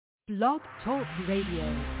Blog Talk Radio.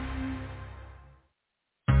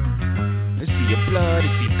 Is he a blood?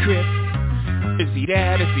 Is he Crip? Is he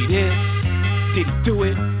that? Is he this? Did he do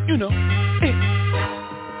it? You know.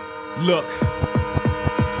 Look,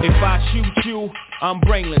 if I shoot you, I'm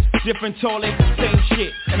brainless. Different toilet, same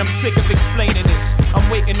shit. And I'm sick of explaining this. I'm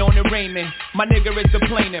waiting on the raiment. My nigga is the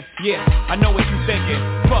plaintiff. Yeah, I know what you thinking.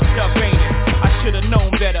 Fucked up, ain't it? I should've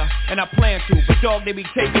known better, and I plan to. But dog, they be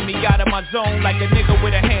taking me out of my zone like a nigga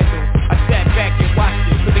with a handle. I sat back and watched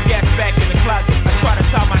it, put the gas back in the closet. I try to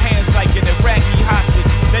tie my hands like an Iraqi hostage.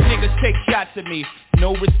 Let niggas take shots at me,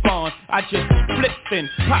 no response. I just flipped and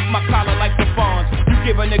pop my collar like the fawns. You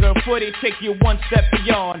give a nigga a foot, it take you one step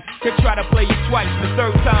beyond. Could try to play you twice, the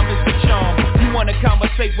third time is the charm. You wanna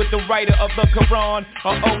conversate with the writer of the Quran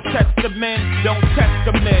or Old Testament? Don't test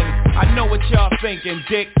them then. I know what y'all thinking,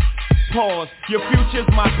 dick. Pause, your future's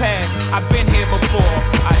my past. I've been here before.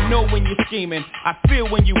 I know when you're scheming, I feel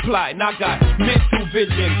when you plotting. I got mental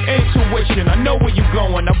vision, intuition. I know where you're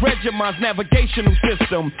going. I read your mind's navigational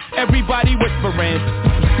system. Everybody whispering,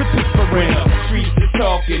 whispering. Streets is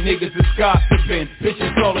talking, niggas is gossiping.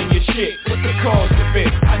 Bitches calling your shit. What's the cause of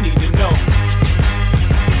it? I need to know.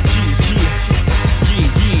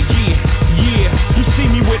 Yeah. You see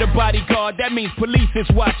me with a bodyguard, that means police is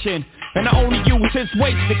watching. And I only use his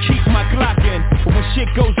weight to keep my Glock in. But when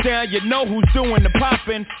shit goes down, you know who's doing the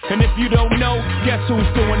popping. And if you don't know, guess who's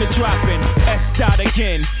doing the dropping? S.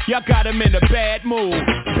 again, y'all got him in a bad mood.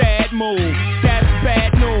 Bad mood, that's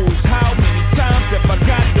bad news. How many times have I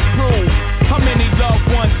got to prove? How many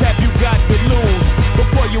loved ones have you got to lose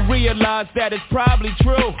before you realize that it's probably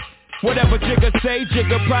true? Whatever Jigga say,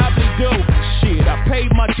 Jigga probably do. Shit, I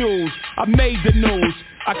paid my dues, I made the news.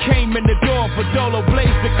 I came in the door for Dolo Blaze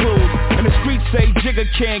the Cruise. And the streets say Jigga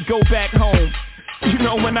can't go back home. You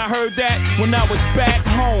know when I heard that? When I was back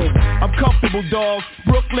home. I'm comfortable, dog.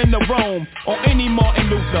 Brooklyn to Rome. Or any Martin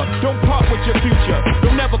Luther. Don't part with your future.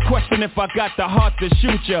 Don't ever question if I got the heart to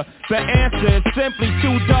shoot ya. The answer is simply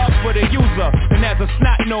too dark for the user. And as a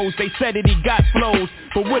snot nose, they said that he got flows.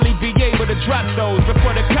 But will he be able to drop those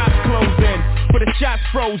before the cops close in? But the shots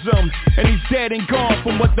froze him. And he's dead and gone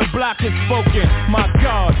from what the block has spoken. My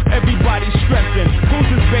God, everybody's stressing. Who's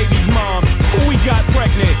his baby's mom? Who we got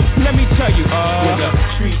pregnant? Let me tell you, when the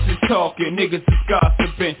streets is talking, niggas is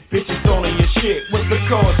gossiping. Bitches all in your shit, what's the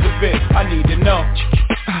cause of it? I need to know.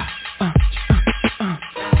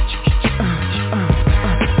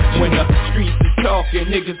 When the streets is talking,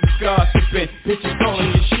 niggas is gossiping. Bitches all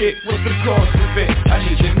in your shit, what's the cause of it? I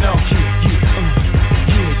need to know.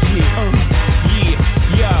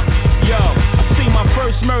 Yo, I seen my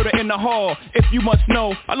first murder in the hall. If you must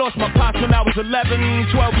know, I lost my pops when I was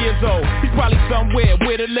 11, 12 years old. He's probably somewhere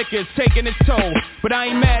where the liquor's taking its toll. But I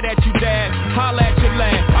ain't mad at you, Dad. Holla at your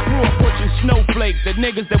lad. I grew up pushing snowflakes at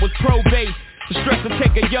niggas that was pro-base. The stress to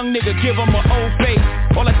take a young nigga, give him an old face.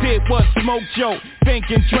 All I did was smoke, joke, think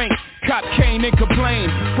and drink. Cop cane and complain.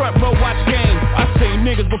 Front row watch game. I seen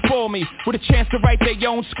niggas before me with a chance to write their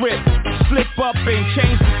own script. Slip up and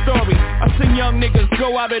change the story. I seen young niggas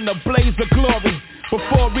go out in a blaze of glory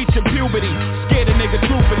before reaching puberty. Scared a nigga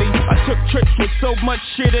truthfully. I took trips with so much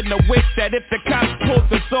shit in the whip that if the cops pulled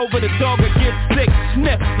us over, the dog would get sick.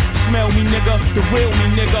 Sniff. Smell me, nigga. The real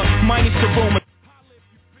me, nigga. Minus the rumor.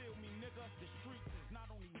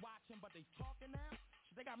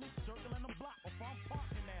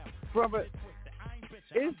 From it,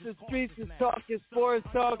 it's the Streets is Talking Sports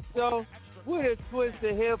Talk Show with a twist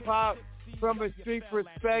of hip-hop from a street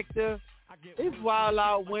perspective. It's Wild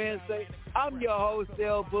Out Wednesday. I'm your host,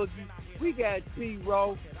 L Boogie. We got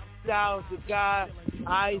T-Row, Styles the Guy,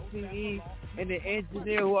 ICE, and the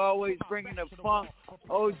engineer who always bringing the funk,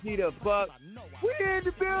 OG the Buck. We in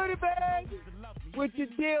the building, baby. What's your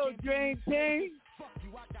deal, Dream Team?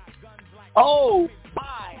 Oh, my,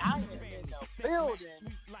 I am in the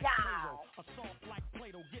building. Yeah.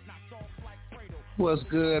 What's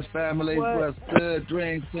good, family? What's good,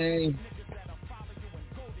 Dream Team?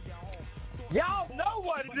 Y'all know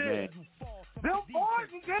what it is. Them boys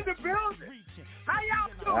is in the building. How y'all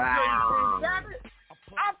doing, Dream Team?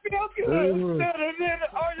 I feel good sitting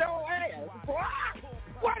on your ass.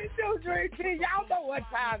 What it do, Dream Team? Y'all know what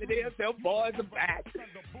time it is. Them boys are back.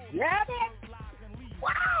 Yeah, man.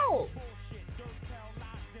 Wow.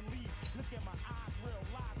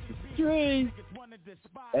 Dream.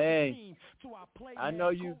 Hey, I know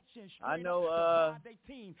you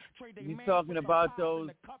talking about the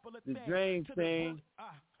Dream Team.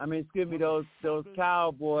 I mean, excuse me, those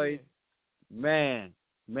Cowboys. Man,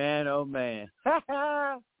 oh man.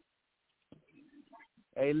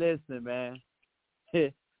 Hey, listen, man.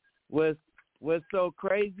 What's so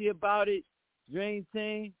crazy about it, Dream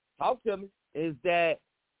Team? Talk to me. Is that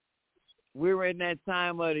we're in that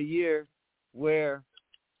time of the year where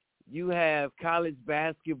you have college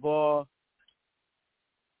basketball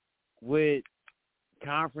with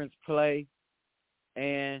conference play,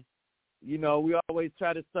 and you know, we always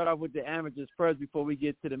try to start off with the amateurs first before we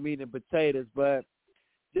get to the meat and potatoes, but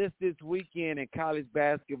just this weekend in college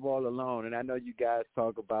basketball alone, and I know you guys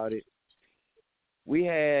talk about it, we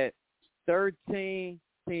had 13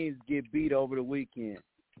 teams get beat over the weekend.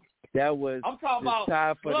 That was I'm talking about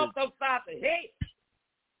tied for gloves upside the head.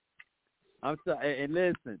 I'm sorry, and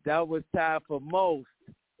listen, that was tied for most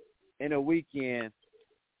in a weekend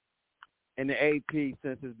in the AP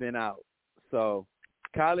since it's been out. So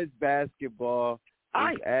college basketball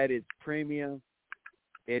is at its premium,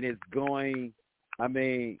 and it's going. I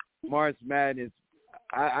mean, March Madness.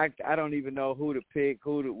 I don't even know who to pick,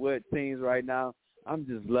 what teams right now. I'm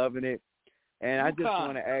just loving it, and UConn. I just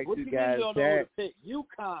want to ask you guys that.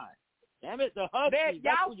 UConn. Damn it, the Huskies. Man,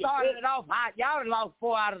 y'all started it off hot. Y'all lost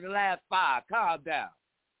 4 out of the last 5. Calm down.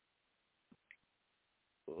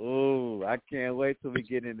 Ooh, I can't wait till we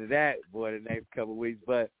get into that, boy, the next couple of weeks.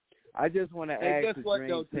 But I just want to ask the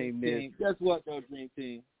Dream Team this. Guess what, though, Dream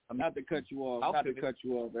Team? Not to cut you off,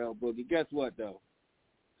 L Boogie. Guess what, though?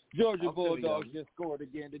 Georgia Bulldogs just scored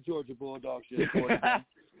again. The Georgia Bulldogs just scored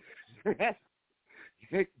again.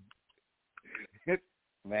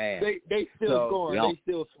 Man, they still scoring. Yeah. They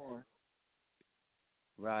still scoring.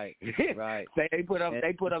 Right, right. They put up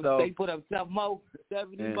 7 more,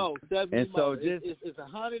 70 more, 70 and more. So just, it's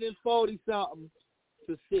 140 something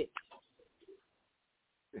to 6.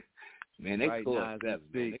 Man, they right scored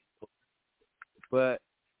 7. But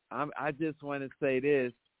I just want to say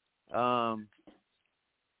this. I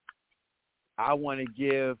want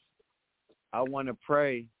to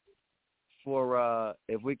pray for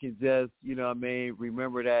if we can just, you know what I mean,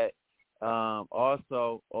 remember that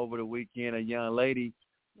also over the weekend a young lady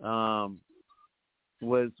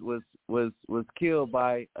was killed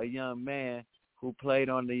by a young man who played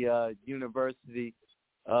on the University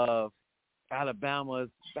of Alabama's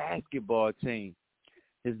basketball team.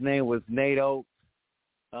 His name was Nate Oates.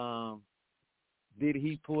 Did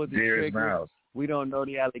he pull the trigger? We don't know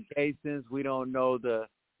the allegations. We don't know the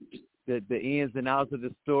ins and outs of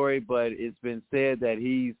the story, but it's been said that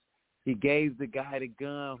he gave the guy the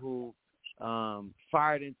gun who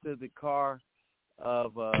fired into the car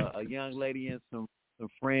of a young lady and some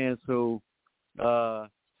friends who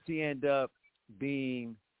she ended up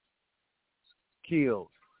being killed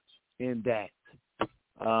in that.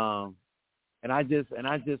 And I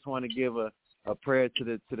just want to give a prayer to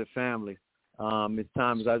the family. Miss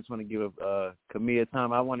Thomas, I just want to give Camille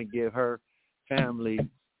time. I want to give her family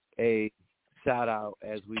a shout out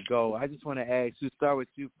as we go. I just want to ask you, start with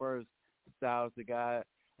you first, Styles, the guy.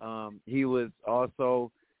 He was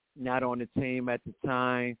also not on the team at the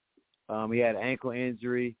time. He had an ankle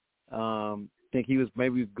injury. I think he was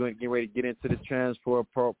maybe getting ready to get into the transfer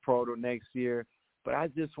portal next year. But I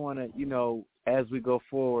just want to, you know, as we go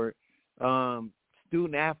forward,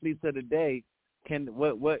 student athletes of the day,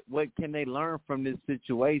 what can they learn from this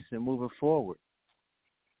situation moving forward?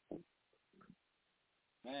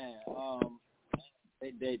 Man,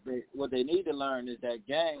 they what they need to learn is that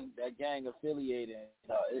gang affiliating,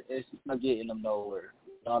 it's not getting them nowhere.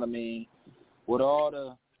 You know what I mean? With all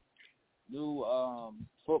the new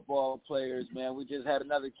football players, man, we just had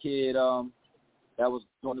another kid that was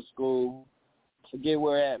going to school. Forget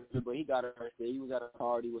where at, but he got arrested. He was at a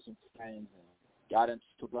party with some friends and got into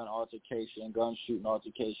a gun shooting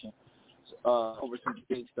altercation over some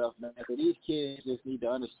big stuff, man. So these kids just need to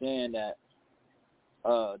understand that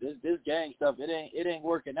this gang stuff, it ain't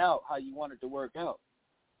working out how you want it to work out.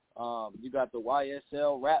 You got the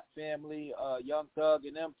YSL rap family, Young Thug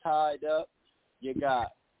and them tied up. You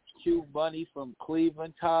got Q Bunny from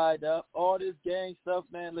Cleveland tied up. All this gang stuff,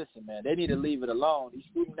 man, listen, man, they need to leave it alone. These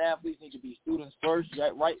student athletes need to be students first.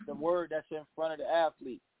 Write the word that's in front of the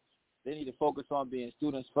athlete. They need to focus on being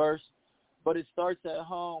students first. But it starts at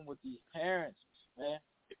home with these parents, man.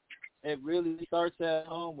 It really starts at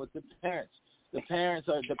home with the parents. The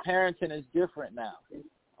parenting is different now.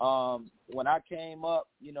 When I came up,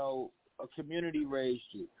 you know, a community raised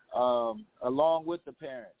you along with the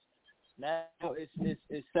parents. Now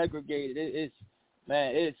it's segregated.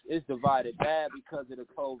 It's divided bad because of the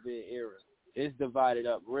COVID era. It's divided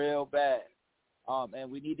up real bad.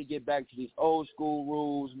 And we need to get back to these old school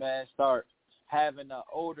rules, man. Start having the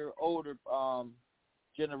older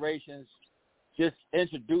generations, just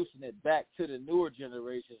introducing it back to the newer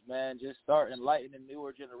generations, man. Just start enlightening the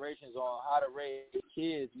newer generations on how to raise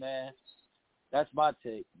kids, man. That's my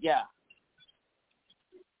take. Yeah.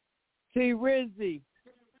 T. Rizzy,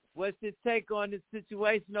 What's your take on the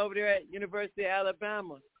situation over there at University of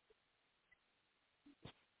Alabama?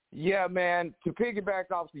 Yeah, man, to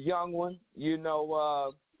piggyback off the young one,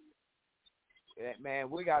 man,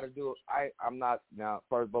 we got to do I'm not now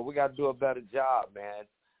first, but we got to do a better job, man.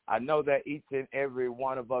 I know that each and every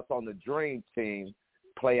one of us on the Dream Team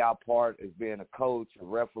play our part as being a coach, a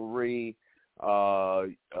referee, a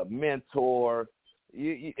mentor.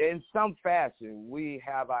 In some fashion, we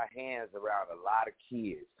have our hands around a lot of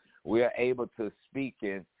kids. We are able to speak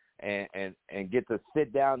and get to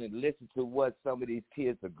sit down and listen to what some of these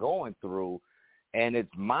kids are going through, and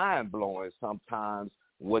it's mind-blowing sometimes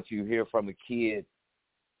what you hear from a kid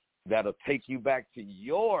that'll take you back to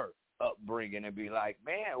your upbringing and be like,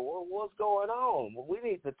 man, what's going on? Well, we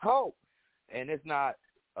need to talk. And it's not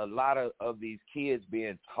a lot of these kids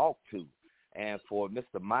being talked to. And for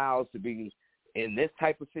Mr. Miles to be in this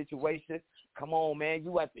type of situation, come on, man,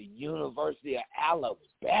 you at the University of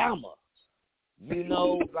Alabama.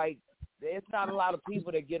 Like, there's not a lot of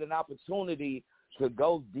people that get an opportunity to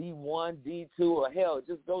go D1, D2, or hell,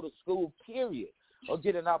 just go to school, period, or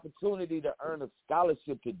get an opportunity to earn a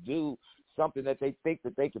scholarship to do something that they think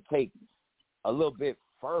that they could take a little bit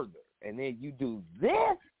further. And then you do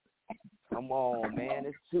this? Come on, man.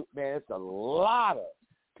 It's a lot of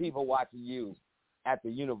people watching you at the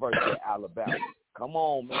University of Alabama. Come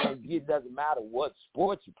on, man. It doesn't matter what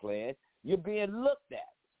sport you're playing. You're being looked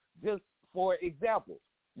at. Just for example,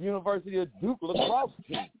 University of Duke lacrosse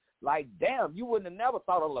team. Like, damn, you wouldn't have never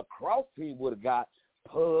thought a lacrosse team would have got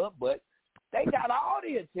pub, but they got all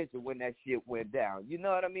the attention when that shit went down. You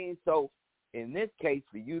know what I mean? So in this case,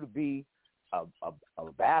 for you to be a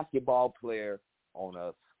basketball player on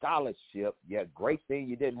a scholarship, yeah, great thing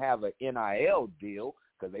you didn't have an NIL deal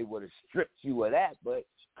because they would have stripped you of that. But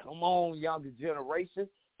come on, younger generation,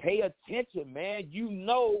 pay attention, man. You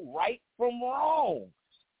know right from wrong.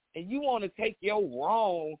 And you want to take your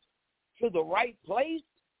wrong to the right place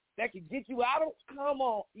that can get you out of, come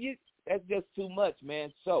on. That's just too much,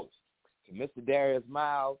 man. So, to Mr. Darius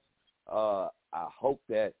Miles, I hope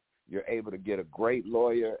that you're able to get a great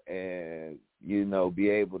lawyer and, be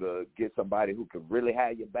able to get somebody who can really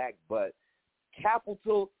have your back. But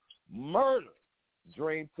capital murder,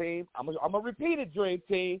 Dream Team. I'm going to repeat it, Dream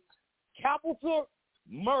Team. Capital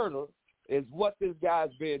murder is what this guy's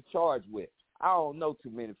being charged with. I don't know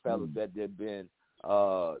too many fellas that have been,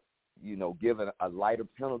 given a lighter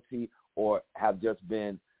penalty or have just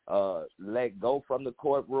been let go from the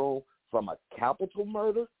courtroom from a capital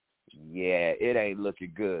murder. Yeah, it ain't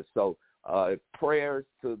looking good. So prayers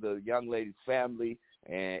to the young lady's family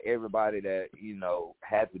and everybody that,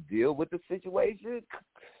 had to deal with the situation.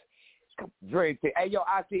 Dream Team. Hey, yo,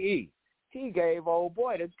 ICE, he gave old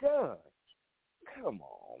boy the gun. Come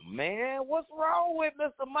on, man. What's wrong with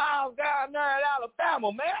Mr. Miles down there in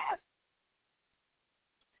Alabama, man?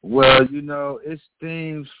 Well, it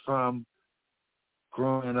stems from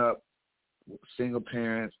growing up single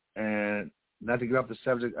parents, and not to get off the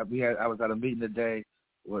subject, I was at a meeting today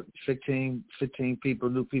with 15 people,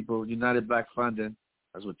 new people, United Black Funding.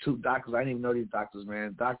 I was with 2 doctors. I didn't even know these doctors,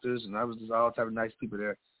 man. Doctors, and I was just all type of nice people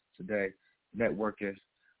there today, networking.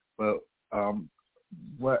 But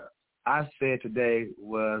what I said today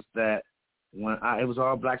was that it was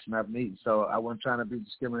all blacks in that meeting, so I wasn't trying to be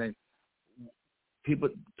discriminating.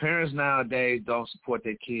 Parents nowadays don't support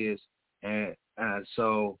their kids, and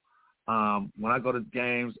so when I go to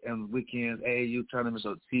games and weekends, AAU tournaments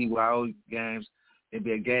or CYO games, it'd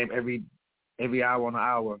be a game every hour on the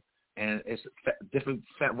hour, and it's different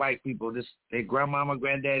fat white people. Their grandmama,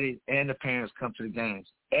 granddaddy, and the parents come to the games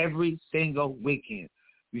every single weekend.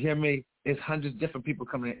 You hear me? It's hundreds of different people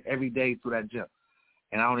coming in every day through that gym,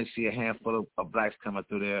 and I only see a handful of blacks coming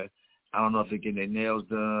through there. I don't know if they're getting their nails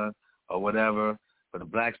done or whatever, but the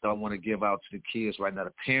blacks don't want to give out to the kids right now.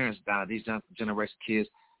 The parents down, these young generation kids,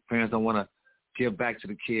 parents don't want to give back to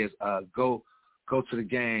the kids. Go to the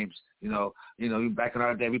games. Back in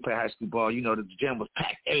our day, we played high school ball. The gym was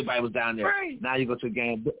packed. Everybody was down there. Right. Now you go to a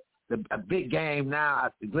game, a big game now.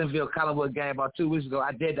 The Glenville Collinwood game about 2 weeks ago.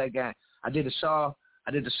 I did that game. I did the Shaw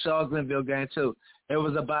Glenville game too. It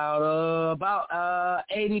was about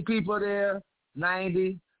 80 people there,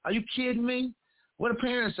 90. Are you kidding me? Where the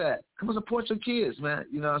parents at? Come and support your kids, man.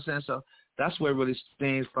 You know what I'm saying? So that's where it really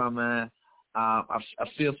stems from, man. I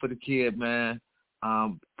feel for the kid, man.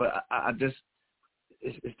 But I just,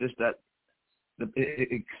 it's just that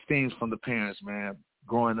it stems from the parents, man.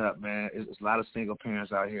 Growing up, man, it's a lot of single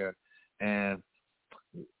parents out here, and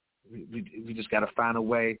we just got to find a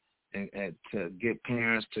way and to get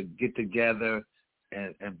parents to get together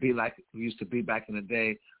and be like we used to be back in the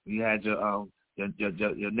day. You had your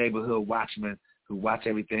neighborhood watchman who watch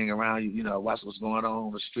everything around you, watch what's going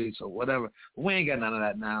on the streets or whatever. But we ain't got none of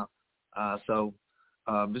that now. So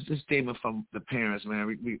this is a statement from the parents,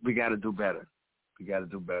 man. We got to do better. We got to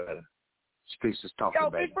do better. Streets is talking,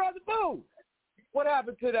 baby. Big Brother Boo, what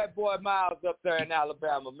happened to that boy Miles up there in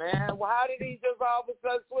Alabama, man? Well, how did he just all of a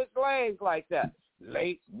sudden switch lanes like that?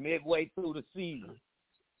 Midway through the season.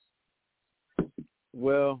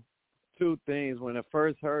 Well, two things. When I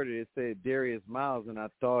first heard it, it said Darius Miles, and I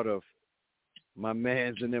thought of my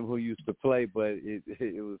mans and them who used to play, but it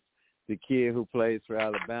was the kid who plays for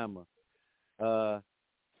Alabama.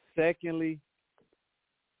 Secondly,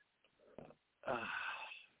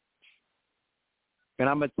 and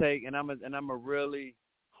I'm gonna really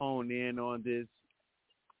hone in on this.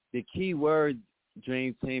 The key word,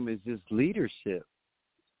 Dream Team, is just leadership.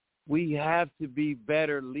 We have to be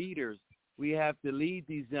better leaders. We have to lead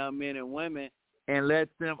these young men and women and let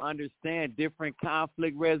them understand different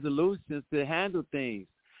conflict resolutions to handle things,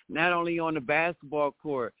 not only on the basketball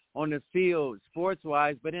court, on the field,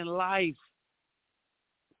 sports-wise, but in life.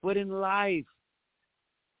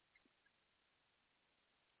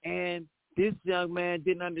 And this young man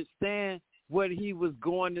didn't understand what he was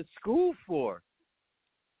going to school for.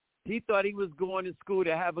 He thought he was going to school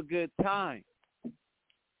to have a good time.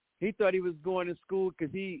 He thought he was going to school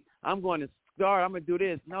because I'm going to start, I'm going to do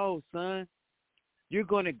this. No, son. You're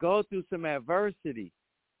going to go through some adversity.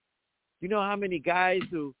 You know how many guys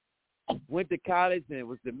who went to college and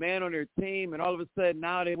was the man on their team, and all of a sudden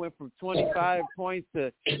now they went from 25 points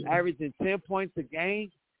to averaging 10 points a game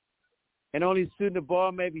and only shooting the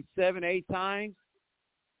ball maybe 7, 8 times?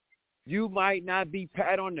 You might not be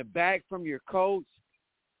pat on the back from your coach.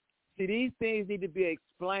 See, these things need to be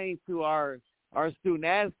explained to our student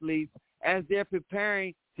athletes as they're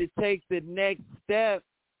preparing to take the next step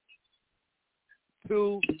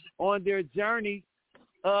on their journey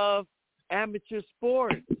of amateur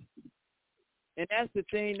sports. And that's the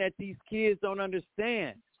thing that these kids don't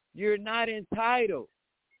understand. You're not entitled.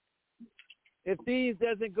 If things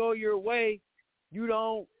doesn't go your way, you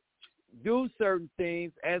don't do certain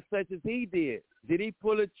things as such as he did. Did he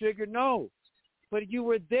pull a trigger? No. But you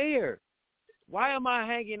were there. Why am I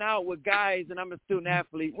hanging out with guys, and I'm a student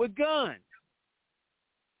athlete, with guns?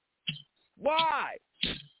 Why?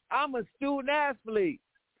 I'm a student athlete.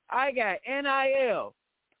 I got NIL.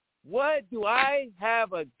 What do I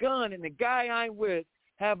have a gun and the guy I'm with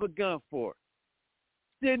have a gun for?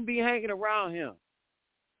 Shouldn't be hanging around him.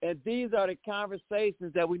 And these are the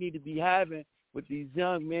conversations that we need to be having with these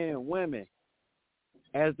young men and women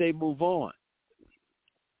as they move on.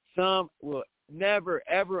 Some will never,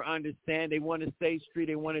 ever understand. They want to stay street.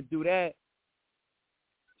 They want to do that.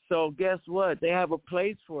 So guess what? They have a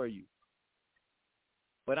place for you.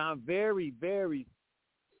 But I'm very, very,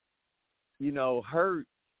 hurt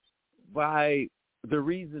by the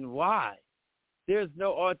reason why. There's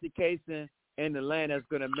no altercation in the land that's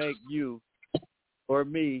going to make you or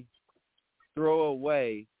me throw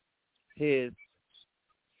away his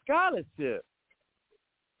scholarship.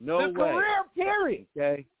 No way. Career, period.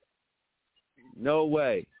 Okay? No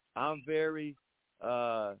way. I'm very,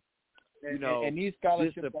 and these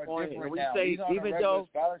scholarships are different now. Say, even though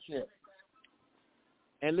scholarship.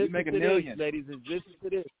 And listen to this, ladies and listen to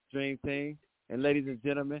this, Dream Team, and ladies and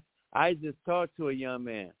gentlemen. I just talked to a young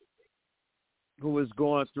man who was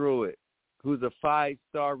going through it, who's a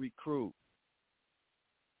 5-star recruit.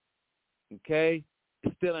 Okay?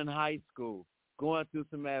 Still in high school, going through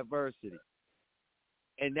some adversity.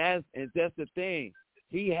 And that's the thing.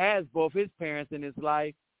 He has both his parents in his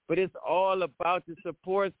life, but it's all about the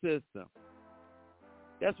support system.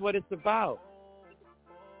 That's what it's about.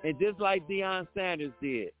 And just like Deion Sanders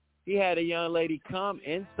did, he had a young lady come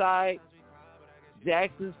inside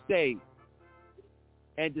Jackson State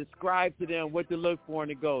and describe to them what to look for in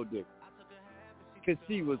the gold digger. Because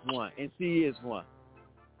she was one, and she is one.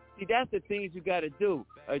 See, that's the things you got to do.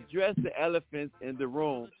 Address the elephants in the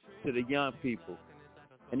room to the young people,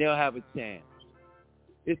 and they'll have a chance.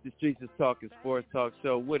 It's the Streets is Talking Sports Talk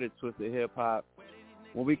Show with a twist of hip-hop.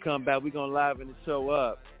 When we come back, we're going to liven the show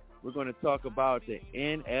up. We're going to talk about the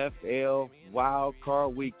NFL Wild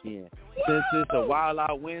Card Weekend. Since it's a Wild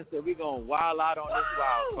Out Wednesday, we're going to wild out on this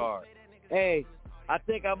wild card. Hey, I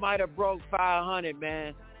think I might have broke 500,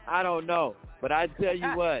 man. I don't know. But I tell you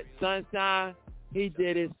what, Sunshine, he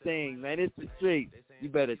did his thing, man. It's the street. You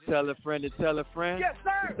better tell a friend to tell a friend. Yes,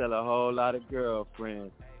 sir. Tell a whole lot of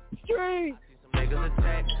girlfriends. Street. Don't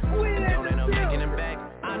end up making it back.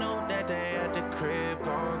 I know that they at the crib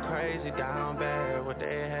going crazy down bad. What they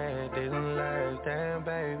had didn't last, damn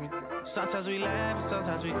baby. Sometimes we laugh and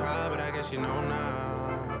sometimes we cry, but I guess you know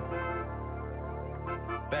now,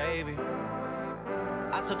 baby.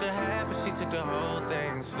 I took a half and she took the whole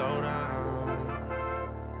thing. Slow down,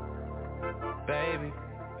 baby.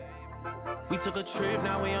 We took a trip,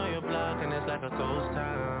 now we on your block and it's like a ghost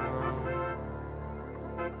town,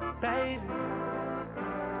 baby.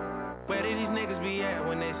 Where did these niggas be at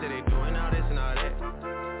when they say they doing all this and all that?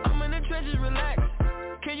 I'm in the trenches, relax.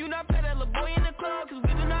 Can you not play that little boy in the club? Cause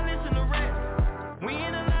we do not listen to rap. We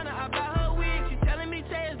in Atlanta, I buy her wig. She telling me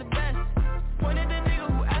Tay is the best. Point at the nigga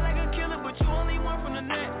who act like a killer, but you only one from the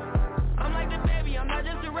net. I'm like the baby, I'm not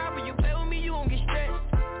just a rapper. You play with me, you won't get stretched.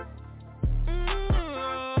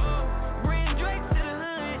 Bring Drake to the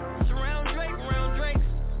hood. Surround Drake, around Drake.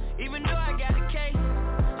 Even though I got a case,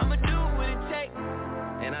 I'ma do what it takes.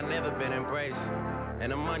 And I never been embraced,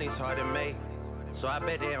 and the money's hard to make, so I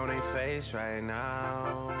bet they on their face right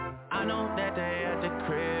now. I know that they at the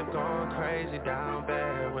crib going crazy down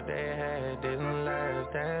bad. What they had didn't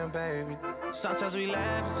last, damn baby. Sometimes we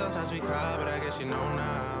laugh and sometimes we cry, but I guess you know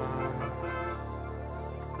now,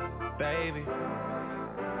 baby.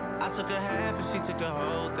 I took a half and she took the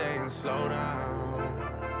whole thing. Slow down,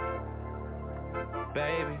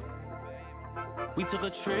 baby. We took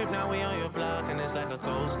a trip, now we on your block and it's like a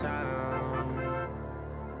ghost town,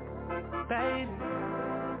 baby.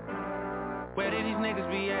 Where did these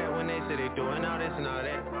niggas be at when they say they doing all this and all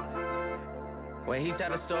that? When he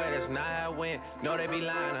tell the story, that's not how it went. No, they be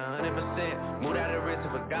lying 100%. Moved out of the wrist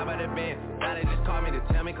and forgot about the bend. Now they just call me to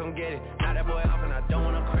tell me come get it. Now that boy off and I don't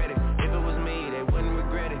want no credit. If it was me, they wouldn't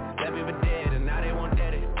regret it. Left me for dead and now they won't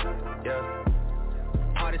dead it. Yeah.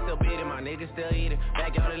 Heart is still beating, my niggas still eating.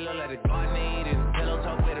 Backyard it look like the garden eating. Pillow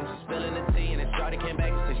talk with him, she spilling the tea. And then Shorty came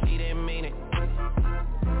back and said she didn't mean it.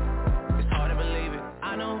 It's hard to believe it.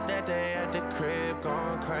 I know that they at the crib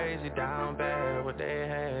going crazy down bad. What they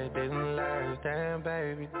had didn't last, damn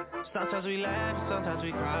baby. Sometimes we laugh and sometimes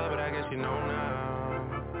we cry, but I guess you know now,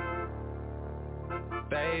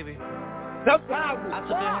 baby. I took a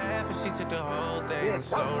half and she took the whole thing.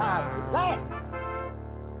 Slow down,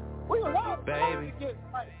 baby.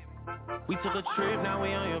 We took a trip, now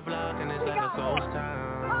we on your block and it's like a ghost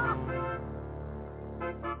town,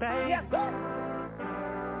 baby.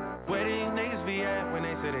 Where these niggas be at when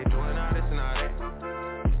they say they doing all this and all that?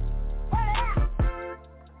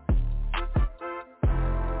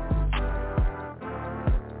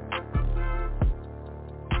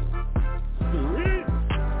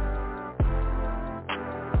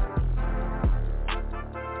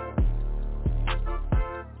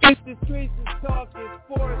 The streets is talking,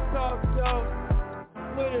 sports talk show,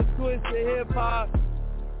 with a twist of hip hop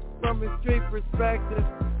from a street perspective.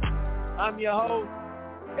 I'm your host,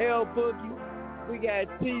 L Boogie. We got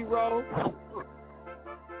T-Row.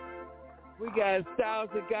 We got Styles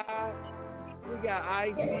the Guy. We got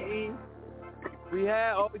ICE. We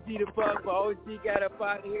had OG the Buck, but OG got up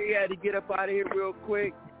out of here. He had to get up out of here real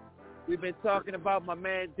quick. We've been talking about my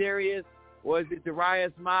man Darius, or is it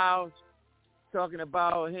Darius Miles? Talking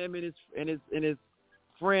about him and his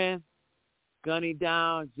friend gunning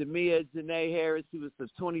down Jamia Janae Harris, who was a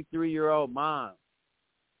 23-year-old mom.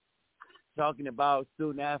 Talking about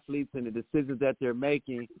student athletes and the decisions that they're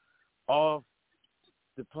making off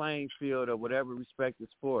the playing field or whatever respective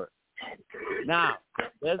sport. Now,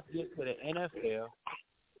 let's get to the NFL.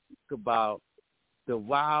 Talk about the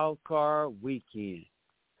wild card weekend.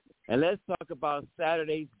 And let's talk about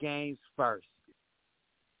Saturday's games first.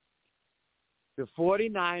 The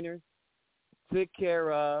 49ers took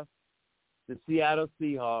care of the Seattle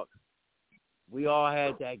Seahawks. We all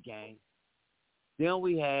had that game. Then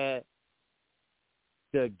we had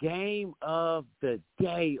the game of the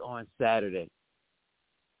day on Saturday.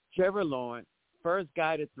 Trevor Lawrence, first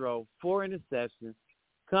guy to throw 4 interceptions,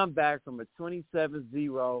 come back from a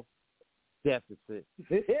 27-0 deficit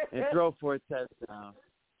and throw for a touchdown.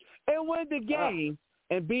 And win the game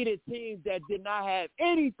and beat a team that did not have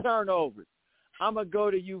any turnovers. I'm going to go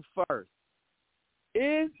to you first.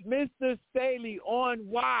 Is Mr. Staley on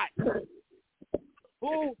watch?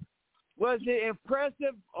 Who was it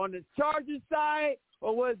impressive on the Chargers side,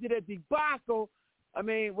 or was it a debacle? I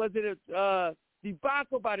mean, was it a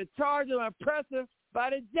debacle by the Chargers or impressive by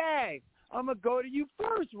the Jags? I'm going to go to you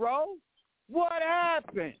first, Ro. What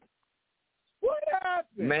happened? What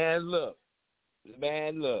happened? Man, look.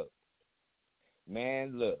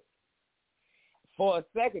 For a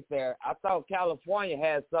second there, I thought California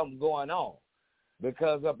had something going on,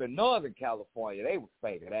 because up in Northern California, they was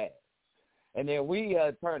faded ass. And then we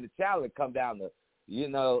turned the channel and come down to,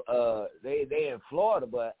 they in Florida,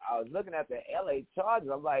 but I was looking at the L.A. Chargers.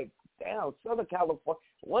 I'm like, damn, Southern California,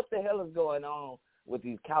 what the hell is going on with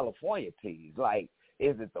these California teams? Like,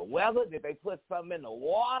 is it the weather? Did they put something in the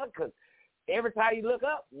water? Because every time you look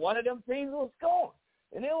up, one of them teams was scoring.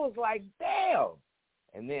 And it was like, damn.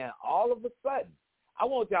 And then all of a sudden, I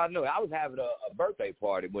want y'all to know, I was having a birthday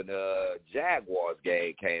party when the Jaguars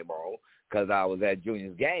game came on because I was at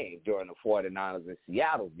Junior's game during the 49ers and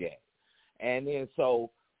Seattle game. And then so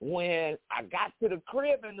when I got to the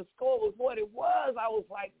crib and the score was what it was, I was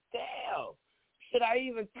like, damn, should I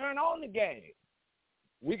even turn on the game?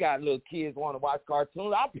 We got little kids want to watch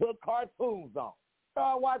cartoons. I put cartoons on.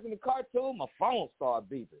 Started watching the cartoon, my phone started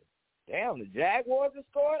beeping. Damn, the Jaguars have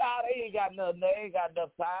scored? Oh, they ain't got nothing. They ain't got enough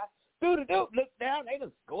time. Look down, they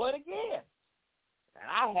done scored again. And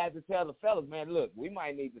I had to tell the fellas, man, look, we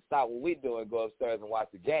might need to stop what we're doing and go upstairs and watch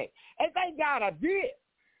the game. And thank God I did.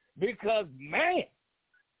 Because, man,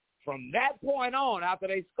 from that point on, after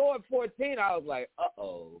they scored 14, I was like,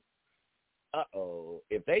 uh-oh.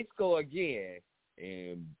 If they score again,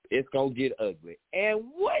 it's going to get ugly. And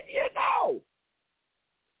what you know?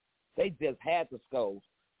 They just had to score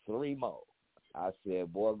 3 more. I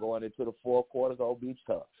said, boy, going into the fourth quarter, going to be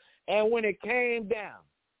tough. And when it came down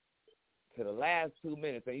to the last 2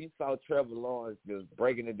 minutes, and you saw Trevor Lawrence just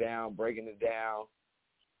breaking it down,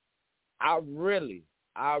 I really,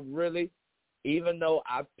 even though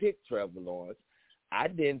I picked Trevor Lawrence, I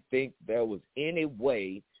didn't think there was any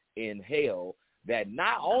way in hell that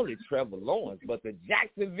not only Trevor Lawrence, but the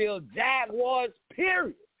Jacksonville Jaguars,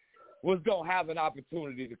 period, was going to have an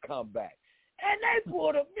opportunity to come back. And they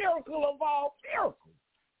pulled a miracle of all miracles.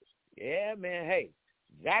 Yeah, man, hey,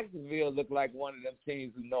 Jacksonville looked like one of them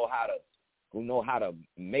teams who know how to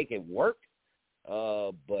make it work.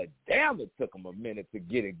 But damn, it took them a minute to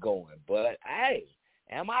get it going. But, hey,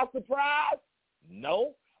 am I surprised?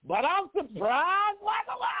 No. But I'm surprised like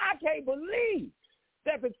a lot. I can't believe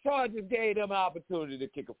that the Chargers gave them an opportunity to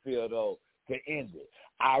kick a field goal to end it.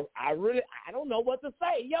 I don't know what to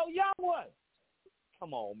say. Yo, young one,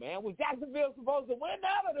 come on, man. Was Jacksonville supposed to win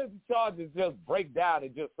that, or did the Chargers just break down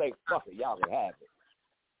and just say, fuck it, y'all can have it?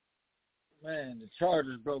 Man, the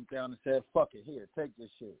Chargers broke down and said, fuck it, here, take this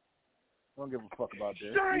shit. Don't give a fuck about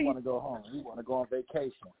this. We want to go home. We want to go on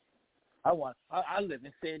vacation. I live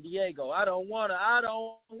in San Diego. I don't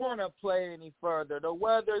wanna play any further. The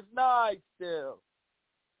weather's nice still.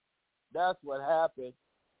 That's what happened.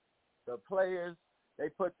 The players, they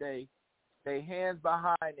put their hands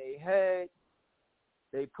behind their head.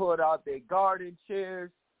 They pulled out their garden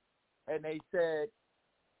chairs, and they said,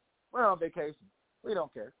 we're on vacation. We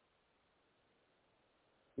don't care.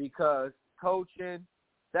 Because coaching,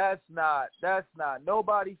 that's not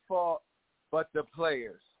nobody's fault but the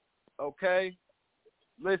players. Okay?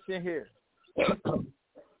 Listen here.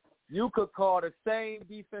 You could call the same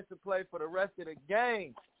defensive play for the rest of the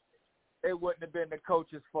game. It wouldn't have been the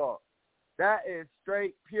coach's fault. That is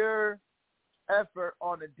straight, pure effort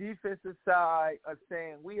on the defensive side of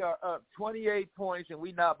saying we are up 28 points and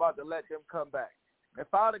we're not about to let them come back.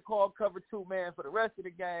 If I would have called cover 2 man for the rest of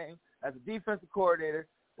the game as a defensive coordinator,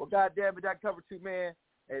 well, goddamn it, that cover 2 man,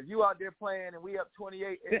 if you out there playing and we up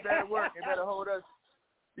 28, it better work. It better hold us.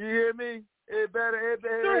 You hear me? It better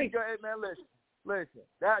man, listen.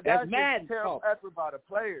 That's just a terrible effort by the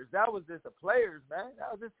players. That was just the players, man.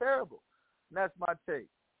 That was just terrible. And that's my take.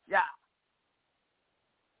 Yeah.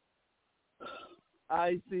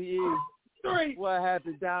 ICE. What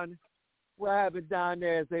happened down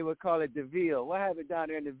there, as they would call it, the Ville? What happened down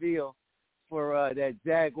there in the Ville for that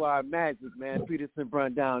Jaguar Magic, man? Peterson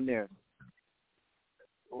run down there.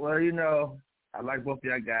 Well, I like both of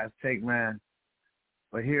y'all guys' take, man.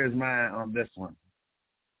 But here's mine on this one.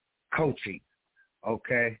 Coaching,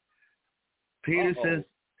 okay? Peterson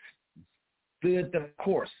stood the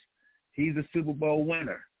course. He's a Super Bowl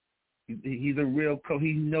winner. He's a real coach.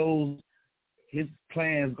 He knows his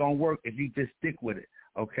plan is going to work if you just stick with it,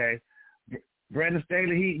 okay? Brandon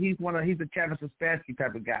Staley, he's a Kevin Stefanski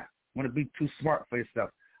type of guy. Want to be too smart for yourself,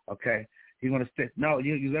 okay? He's going to stick. No,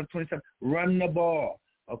 you have 27. Run the ball,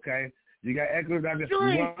 okay? You got Eckler down there.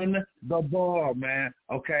 Run the ball, man,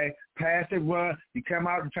 okay? Pass it, run. You come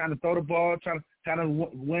out and trying to throw the ball, trying to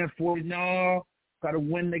win 40. No, try to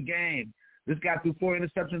win the game. This guy threw 4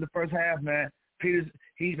 interceptions in the first half, man.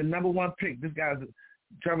 He's the number 1 pick.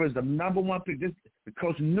 Trevor is the number 1 pick. The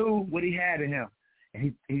coach knew what he had in him,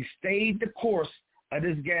 and he stayed the course of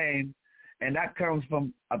this game, and that comes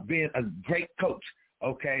from being a great coach,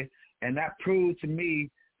 okay? And that proved to me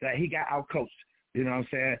that he got out-coached. You know what I'm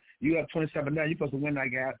saying? You have 27 now. You're supposed to win that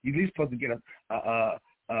game. You're at least supposed to get a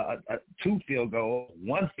 2 field goal,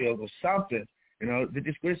 1 field goal, something.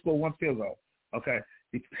 Just score 1 field goal, okay?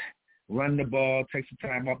 Run the ball, take some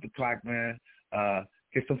time off the clock, man.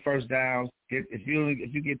 Get some first downs. If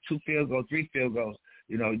you get 2 field goals, 3 field goals,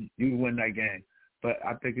 you win that game. But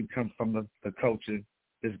I think it comes from the coaching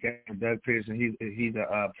this guy, Doug Peterson. He's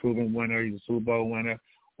a proven winner. He's a Super Bowl winner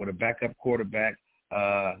with a backup quarterback.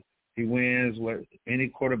 He wins what any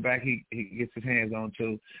quarterback he gets his hands on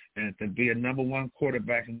to, and to be a number one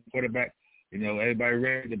quarterback, everybody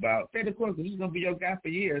read about. Stay the course, because he's gonna be your guy for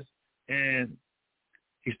years, and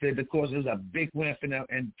he stayed the course. It was a big win for them,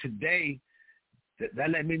 and today that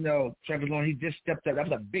let me know Trevor Lawrence, he just stepped up. That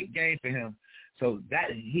was a big game for him. So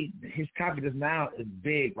that his confidence now is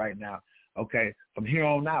big right now. Okay, from here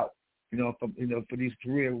on out, for these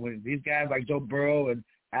careers, when these guys like Joe Burrow and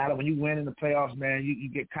Allen, when you win in the playoffs, man, you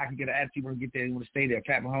get cocky, get an attitude, you want to get there, you want to stay there.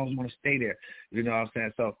 Pat Mahomes want to stay there. You know what I'm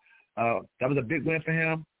saying? So that was a big win for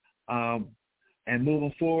him. And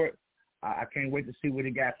moving forward, I can't wait to see what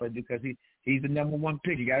he got for him, because he's the number one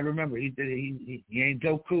pick. You got to remember, he ain't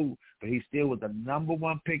Joe Cool, but he still was the number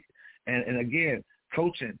one pick. And again,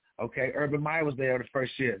 coaching, okay, Urban Meyer was there the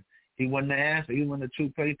first year. He wasn't the answer. He wasn't the true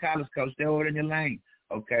play college coach. Stay over in your lane,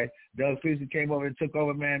 okay? Doug Peterson came over and took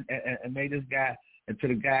over, man, and made this guy into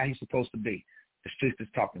the guy he's supposed to be. The streets is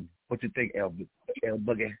talking. What you think, L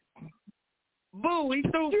Boogie? Boo, he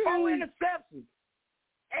threw 4 interceptions.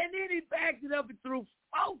 And then he backed it up and threw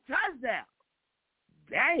 4 touchdowns.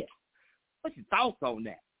 Damn. What's your thoughts on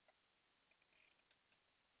that?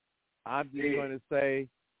 I'm just going to say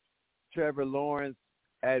Trevor Lawrence,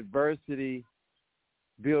 adversity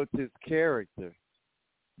built his character.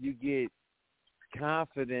 You get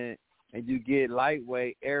confident and you get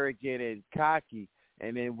lightweight, arrogant, and cocky.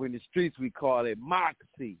 And then when the streets, we call it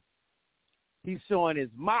moxie. He's showing his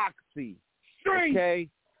moxie. Okay?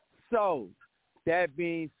 So, that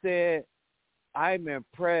being said, I'm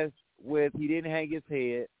impressed with he didn't hang his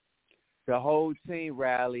head. The whole team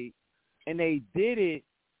rallied. And they did it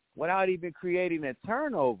without even creating a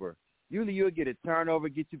turnover. Usually you'll get a turnover,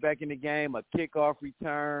 get you back in the game, a kickoff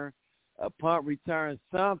return, a punt return,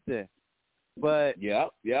 something. But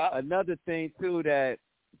another thing, too, that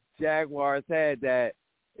Jaguars had, that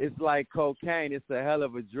it's like cocaine. It's a hell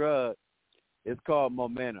of a drug. It's called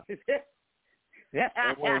momentum.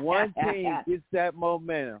 And when one team gets that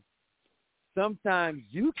momentum, sometimes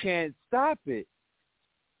you can't stop it.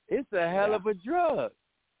 It's a hell of a drug.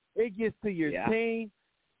 It gets to your team.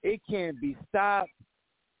 It can't be stopped.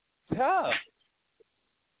 Tough.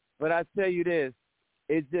 But I tell you this,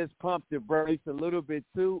 it just pumped the brakes a little bit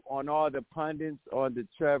too on all the pundits on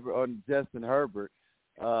Justin Herbert.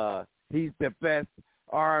 He's the best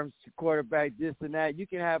arms quarterback, this and that. You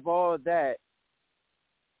can have all of that,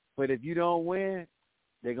 but if you don't win,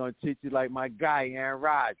 they're gonna treat you like my guy Aaron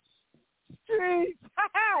Rodgers. Streets,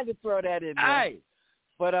 I had to throw that in there. Hey,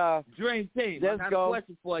 but Dream Team, let's I got go. a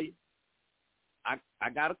question for you. I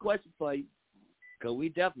got a question for you, because we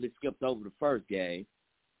definitely skipped over the first game.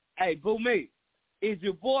 Hey, Boo Me, is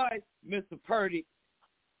your boy, Mr. Purdy,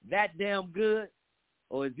 that damn good,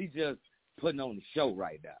 or is he just putting on the show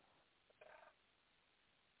right now?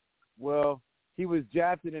 Well, he was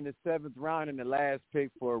drafted in the 7th round in the last pick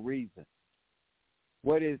for a reason.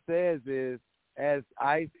 What it says is, as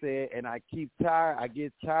I said, and I get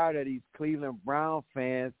tired of these Cleveland Brown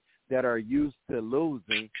fans that are used to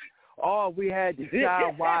losing. Oh, we had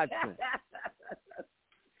Deshaun Watson.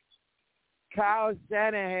 Kyle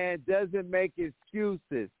Shanahan doesn't make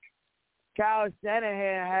excuses. Kyle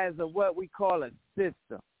Shanahan has what we call a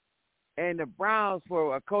system. And the Browns,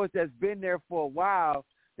 for a coach that's been there for a while,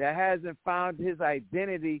 that hasn't found his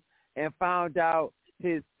identity and found out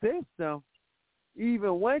his system,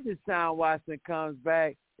 even when Deshaun Watson comes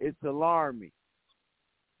back, it's alarming.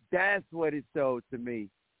 That's what it showed to me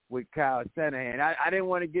with Kyle Shanahan. I didn't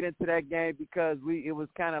want to get into that game because it was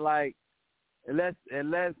kind of like, unless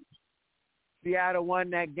Seattle won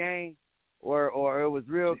that game or it was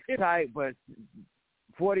real tight, but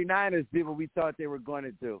 49ers did what we thought they were going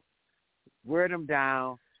to do. Wear them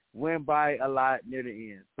down, win by a lot near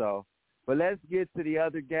the end. So, but let's get to the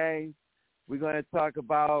other games. We're going to talk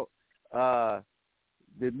about the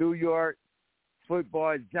New York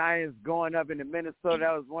Football Giants going up into Minnesota.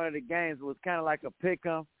 That was one of the games. It was kind of like a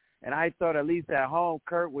pick-em, and I thought at least at home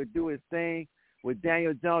Kurt would do his thing with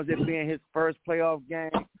Daniel Jones, it being his first playoff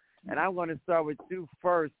game. And I'm going to start with you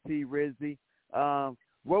first, T. Rizzy.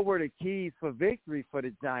 What were the keys for victory for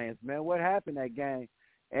the Giants, man? What happened that game?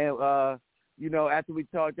 And, after we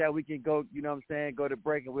talk that, we can go, go to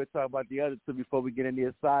break, and we'll talk about the other two before we get in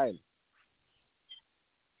the asylum.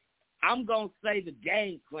 I'm going to say the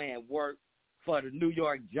game plan worked for the New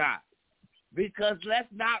York Giants, because let's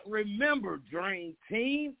not remember, Dream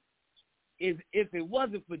Team, if it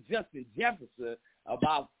wasn't for Justin Jefferson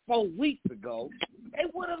about 4 weeks ago, they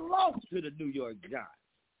would have lost to the New York Giants.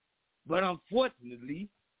 But unfortunately,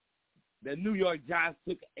 the New York Giants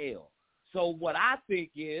took an L. So what I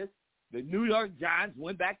think is the New York Giants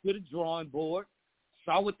went back to the drawing board,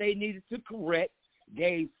 saw what they needed to correct,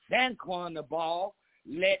 gave Saquon the ball,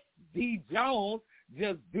 let D. Jones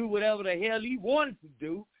just do whatever the hell he wanted to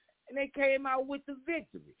do, and they came out with the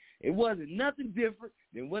victory. It wasn't nothing different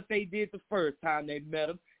than what they did the first time they met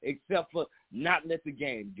him, except for not let the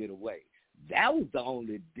game get away. That was the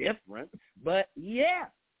only difference. But, yeah,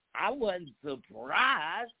 I wasn't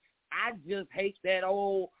surprised. I just hate that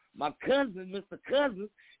my cousin, Mr. Cousins,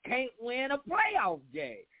 can't win a playoff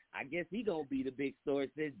game. I guess he going to be the big story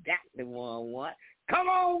since Jackson won one. Come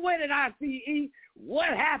on with it, ICE. What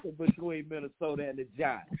happened between Minnesota and the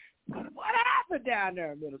Giants? What happened down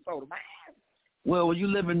there in Minnesota, man? Well, when you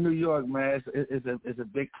live in New York, man, it's a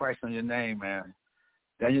big price on your name, man.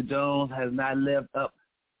 Daniel Jones has not lived up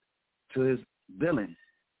to his billing,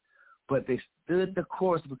 but they stood the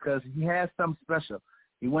course because he had something special.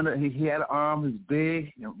 He had an arm, he's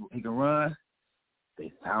big, he can run.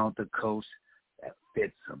 They found the coach that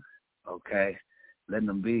fits him, okay? Letting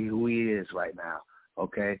him be who he is right now,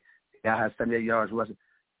 okay? Now has 78 yards rushing.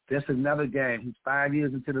 This is another game. He's 5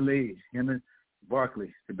 years into the league. Him and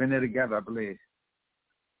Barkley, they've been there together, I believe.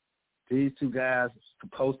 These two guys are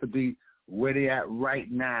supposed to be where they at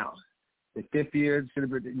right now. The fifth year, they've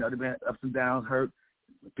been ups and downs, hurt.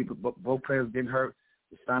 People, both players getting hurt.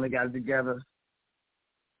 They finally got it together.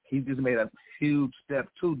 He just made a huge step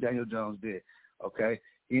too, Daniel Jones did, okay?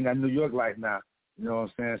 He in that New York life now, you know what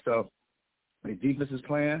I'm saying? So the defense is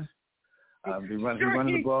playing. He's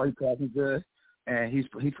running the ball. He's passing good. And he's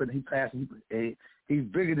passing. He's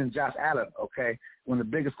bigger than Josh Allen, okay? One of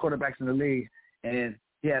the biggest quarterbacks in the league. And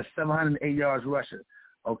he has 708 yards rushing,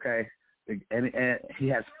 okay? And he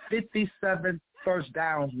has 57 first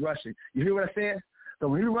downs rushing. You hear what I said? So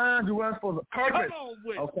when he runs for the purpose,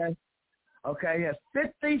 okay? Okay, he has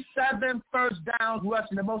 57 first downs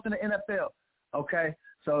rushing, the most in the NFL, okay?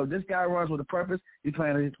 So this guy runs with a purpose. I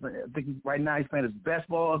think right now he's playing his best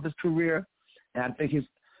ball of his career, and I think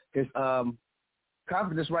his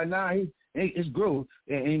confidence right now he's grew.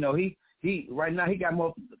 And he right now he got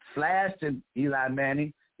more flash than Eli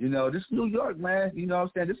Manning. This is New York, man. You know what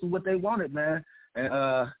I'm saying? This is what they wanted, man. And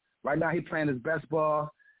right now he's playing his best ball.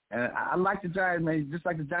 And I like the Giants, man. Just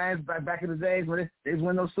like the Giants back in the days when they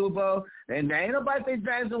win those Super Bowls. And there ain't nobody think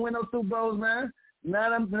Giants don't win those Super Bowls, man.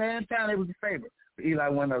 None of them in town, they was the favorite. But Eli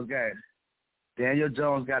won those games. Daniel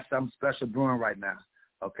Jones got something special brewing right now.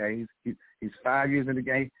 Okay, he's 5 years in the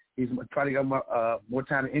game. He's probably got more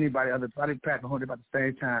time than anybody other. Probably Pat Mahomes about the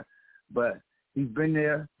same time. But he's been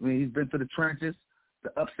there. I mean, he's been through the trenches,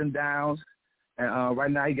 the ups and downs, and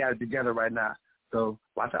right now he got it together right now. So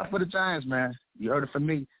watch out for the Giants, man. You heard it from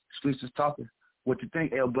me. Streets is talking. What you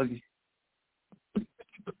think, L Boogie?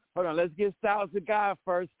 Hold on, let's get Styles the Guy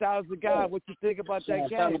first. Styles the Guy, what you think about that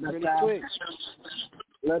game? Really quick.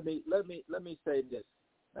 Let me say this.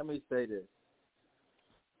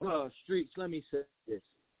 Streets, let me say this.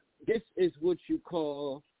 This is what you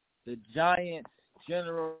call the Giants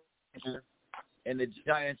general manager and the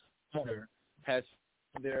Giants owner has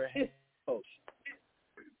their head coach.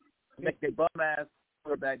 Make their bum ass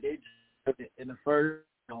quarterback. They in the first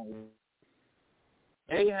round.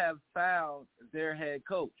 They have found their head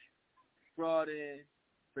coach. Brought in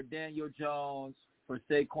for Daniel Jones, for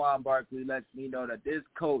Saquon Barkley, lets me know that this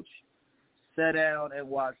coach sat down and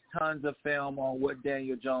watched tons of film on what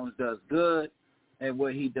Daniel Jones does good and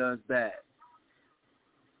what he does bad.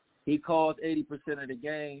 He calls 80% of the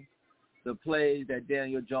game, the plays that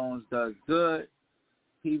Daniel Jones does good.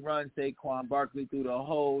 He runs Saquon Barkley through the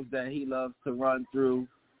holes that he loves to run through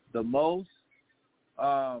the most.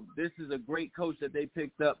 This is a great coach that they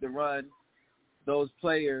picked up to run those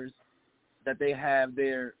players that they have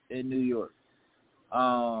there in New York.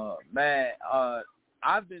 I've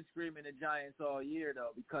been screaming the Giants all year,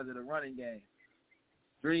 though, because of the running game.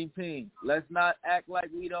 Dream team. Let's not act like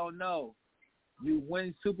we don't know. You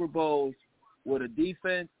win Super Bowls with a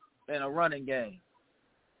defense and a running game.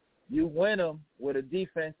 You win them with a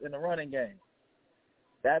defense and a running game.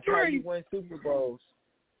 That's how you win Super Bowls.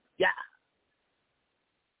 Yeah.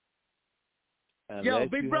 Unless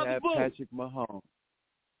Big Brother have Boo. Patrick Mahomes.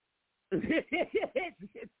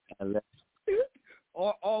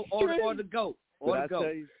 or the GOAT. Or the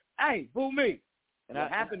GOAT. Hey, boo me. And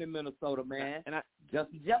what happened in Minnesota, man? And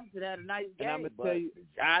Justin Jefferson had a nice game, and I'm gonna tell you, the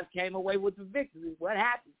Giants came away with the victory. What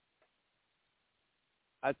happened?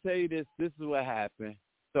 I tell you this is what happened.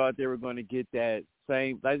 Thought they were going to get that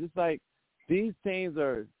same, it's like these teams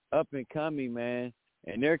are up and coming, man,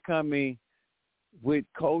 and they're coming with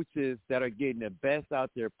coaches that are getting the best out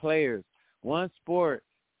their players. One sport,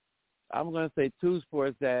 I'm going to say two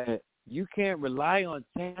sports that You can't rely on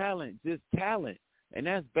talent, just talent. And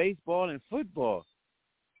that's baseball and football.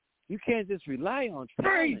 You can't just rely on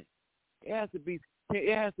talent. It has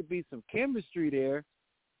to be some chemistry there,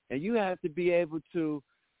 and you have to be able to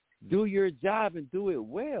do your job and do it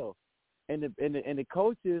well. And the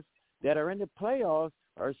coaches that are in the playoffs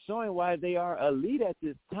are showing why they are elite at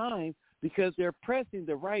this time, because they're pressing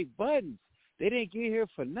the right buttons. They didn't get here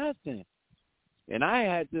for nothing. And I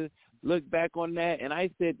had to look back on that, and I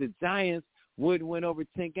said the Giants would win over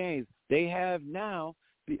 10 games. They have now.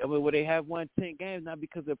 They have won 10 games, not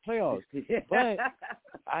because of playoffs. But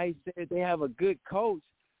I said they have a good coach,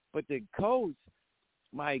 but the coach,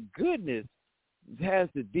 my goodness, has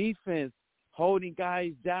the defense holding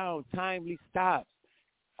guys down, timely stops.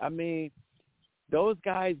 I mean, those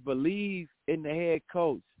guys believe in the head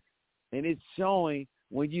coach, and it's showing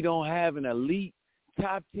when you don't have an elite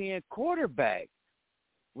top 10 quarterback.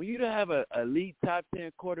 When you don't have an elite top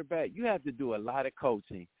 10 quarterback, you have to do a lot of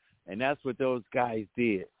coaching. And that's what those guys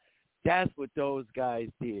did. They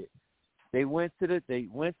went to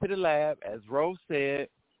the lab, as Rose said,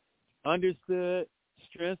 understood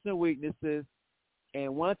strengths and weaknesses.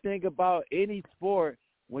 And one thing about any sport,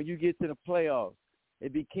 when you get to the playoffs,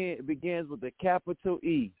 it begins with a capital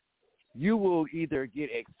E. You will either get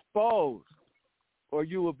exposed or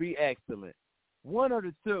you will be excellent. One of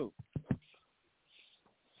the two.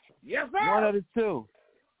 Yes, sir. One of the two.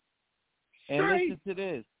 And listen to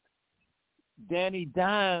this. Danny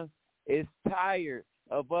Dimes is tired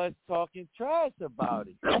of us talking trash about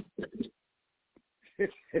it.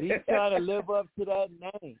 He's trying to live up to that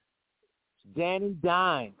name. Danny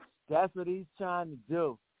Dimes. That's what he's trying to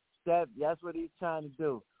do. That's what he's trying to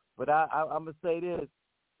do. But I'm going to say this,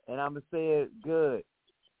 and I'm going to say it good.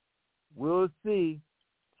 We'll see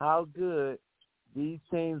how good these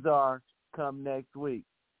teams are come next week.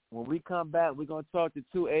 When we come back, we're going to talk the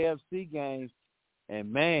 2 AFC games,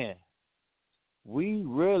 and, man, we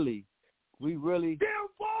really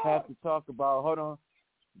have to talk about, hold on,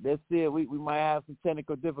 let's see it. We might have some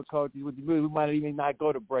technical difficulties with the movie. We might even not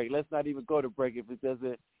go to break. Let's not even go to break if it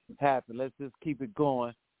doesn't happen. Let's just keep it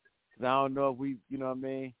going. Because I don't know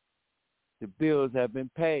if the bills have been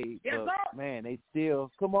paid. Yes, but, sir. man, they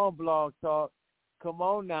still, come on, Blog Talk. Come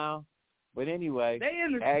on now. But anyway, they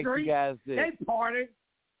in the ask street. you guys this. They party.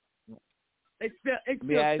 They still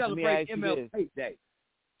celebrate MLK Day.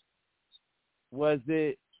 Was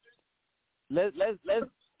it?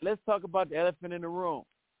 Let's talk about the elephant in the room.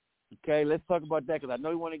 Okay, let's talk about that because I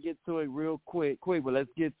know we want to get to it real quick, but let's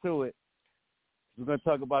get to it. We're going to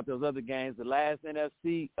talk about those other games. The last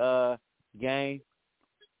NFC game,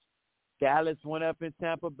 Dallas went up in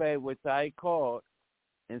Tampa Bay, which I called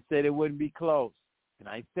and said it wouldn't be close. And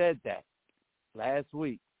I said that last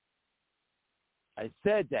week. I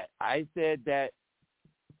said that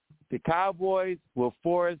the Cowboys will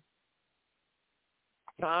force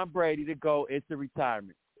Tom Brady to go into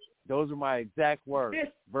retirement. Those are my exact words,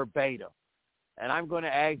 verbatim. And I'm going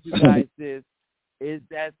to ask you guys this. Is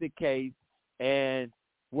that the case? And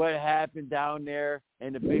what happened down there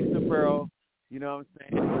in the Big Borough, you know what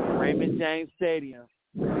I'm saying, Raymond James Stadium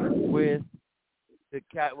with the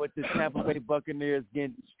Tampa Bay Buccaneers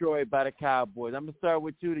getting destroyed by the Cowboys. I'm going to start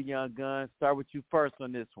with you, the young gun. Start with you first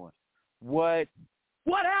on this one. What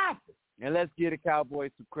happened? And let's give the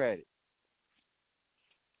Cowboys some credit.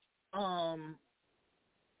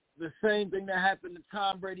 The same thing that happened to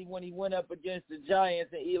Tom Brady when he went up against the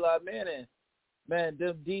Giants and Eli Manning. Man,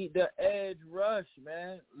 the edge rush,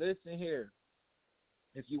 man. Listen here.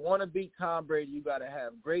 If you want to beat Tom Brady, you got to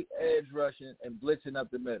have great edge rushing and blitzing up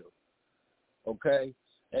the middle. Okay?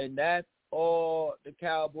 And that's all the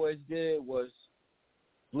Cowboys did was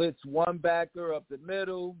blitz one backer up the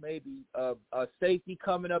middle, maybe a safety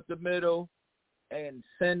coming up the middle, and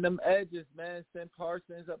send them edges, man. Send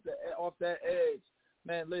Parsons off that edge.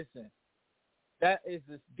 Man, listen, that is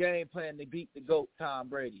the game plan to beat the GOAT, Tom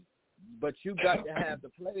Brady. But you got to have the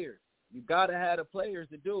players. You got to have the players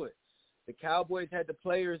to do it. The Cowboys had the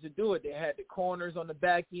players to do it. They had the corners on the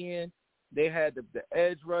back end. They had the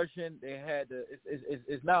edge rushing. They had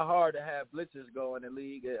it's not hard to have blitzers go in the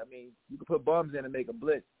league. I mean, you can put bums in and make a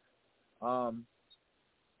blitz.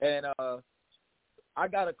 I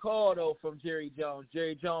got a call though from Jerry Jones.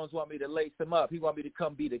 Jerry Jones want me to lace him up. He want me to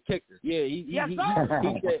come be the kicker. Yeah, he said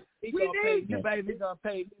he gonna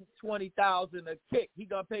pay me $20,000 a kick. He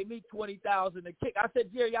gonna pay me $20,000 a kick. I said,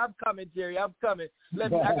 Jerry, I'm coming. I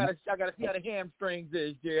gotta see how the hamstrings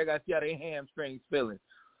is, Jerry. I gotta see how the hamstrings feeling.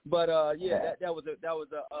 But that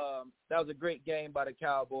was a great game by the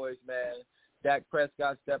Cowboys, man. Dak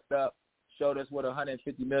Prescott stepped up, showed us what $150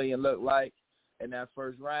 million looked like in that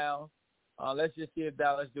first round. Let's just see if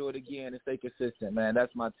Dallas do it again and stay consistent, man.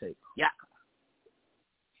 That's my take. Yeah.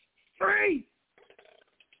 3.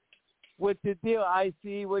 What's the deal,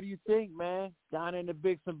 IC? What do you think, man? Down in the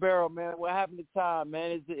Big Sombrero, man. What happened to Tom,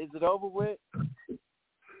 man? Is it over with?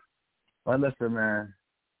 Well, listen, man.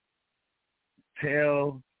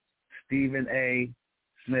 Tell Stephen A.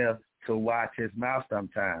 Smith to watch his mouth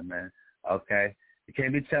sometime, man. Okay? You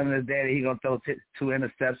can't be telling his daddy he going to throw 2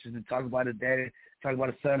 interceptions and talk about his daddy, talk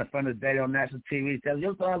about his son in front of his daddy on national TV. Tell him,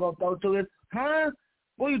 your son going to throw 2 huh?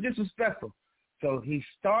 Boy, you disrespectful. So he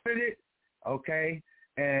started it, okay?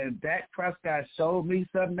 And Dak Prescott showed me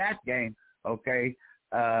something that game, okay?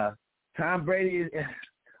 Tom Brady,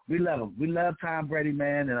 we love him. We love Tom Brady,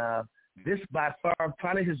 man. And this by far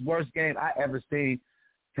probably his worst game I ever seen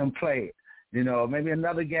him play. You know, maybe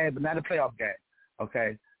another game, but not a playoff game,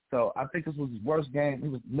 okay? So I think this was his worst game. He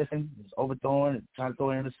was missing, he was overthrowing, trying to throw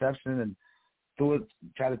an interception and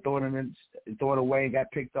tried to throw it in and throw it away and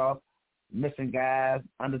got picked off. Missing guys,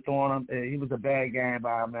 underthrowing him. He was a bad game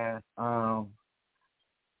by him, man. I'm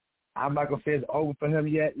not gonna say it's over for him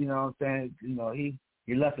yet. You know what I'm saying? You know, he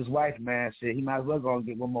left his wife, man. Shit, he might as well go and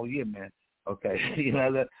get one more year, man. Okay,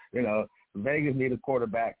 Vegas need a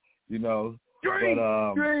quarterback. You know, but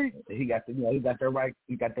he got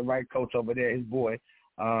the right coach over there. His boy.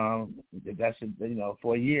 That's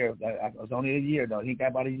for a year. That was only a year though. He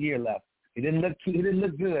got about a year left. He didn't look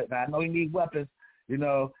good. Now, I know he needs weapons. You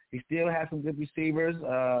know, he still has some good receivers.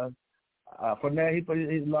 Fournette,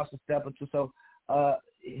 he lost a step or two. So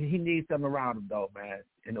he needs something around him, though, man,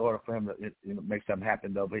 in order for him to make something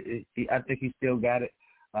happen, though. But I think he still got it.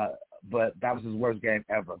 But that was his worst game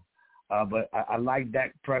ever. But I like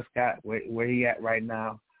Dak Prescott where he at right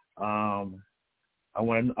now. I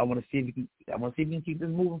want to see if he can keep this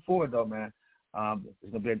moving forward, though, man.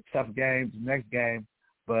 It's gonna be a tough game, the next game,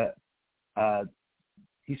 but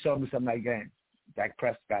he showed me something that game. Dak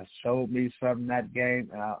Prescott showed me something that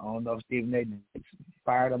game. I don't know if Stephen A.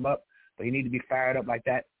 fired him up, but he need to be fired up like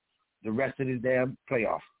that the rest of his damn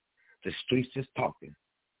playoff. The streets just talking.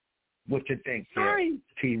 What you think,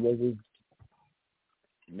 T. Wizard?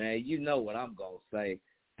 Man, you know what I'm going to say.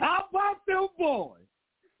 How about them boys?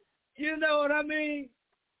 You know what I mean?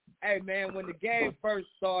 Hey, man, when the game first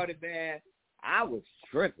started, man, I was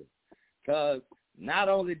tripping. Because not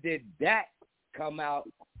only did Dak come out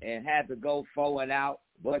and had to go 4-out,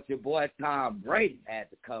 but your boy Tom Brady had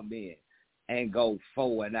to come in and go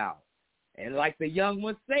 4-out. And like the young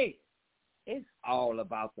one said, it's all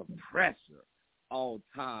about the pressure on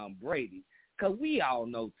Tom Brady. Because we all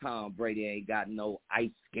know Tom Brady ain't got no ice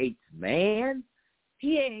skates, man.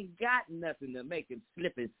 He ain't got nothing to make him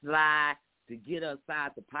slip and slide to get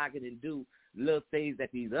outside the pocket and do little things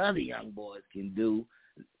that these other young boys can do.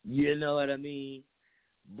 You know what I mean?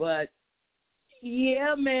 But,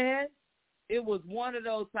 yeah, man, it was one of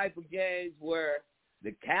those type of games where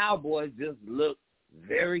the Cowboys just looked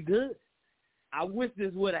very good. I wish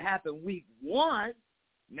this would have happened week 1.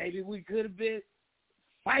 Maybe we could have been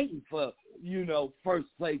fighting for, first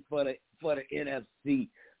place for the NFC.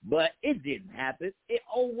 But it didn't happen.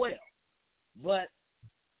 Oh, well. But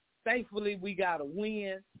thankfully we got a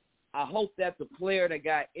win. I hope that the player that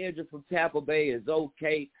got injured from Tampa Bay is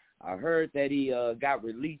okay. I heard that he got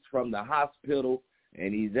released from the hospital,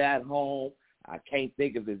 and he's at home. I can't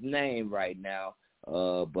think of his name right now,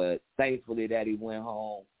 but thankfully that he went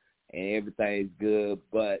home and everything's good.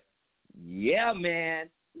 But, yeah, man,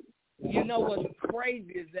 you know what's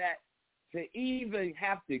crazy is that to even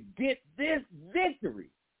have to get this victory,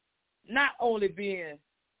 not only being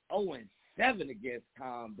 0-7 against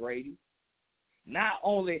Tom Brady, not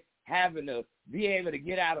only having to be able to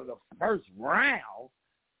get out of the first round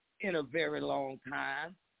in a very long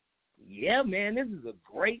time, yeah, man, this is a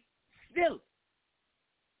great feeling.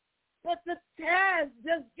 But the task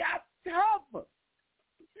just got tougher.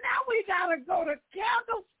 Now we got to go to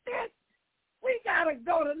Candlestick. We got to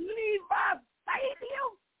go to Levi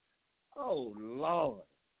Stadium. Oh, Lord.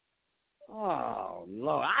 Oh,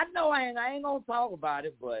 Lord. I know I ain't going to talk about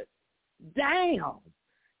it, but damn.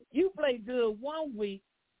 You play good 1 week,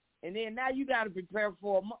 and then now you got to prepare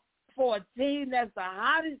for a team that's the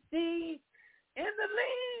hottest team in the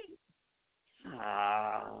league.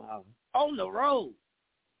 On the road.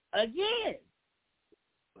 Again.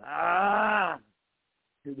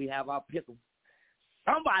 Do we have our pickles?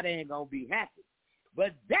 Somebody ain't going to be happy.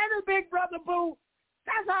 But that is Big Brother Boo.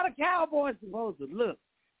 That's how the Cowboys supposed to look.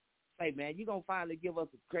 Hey, man, you going to finally give us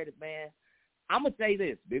some credit, man. I'm going to say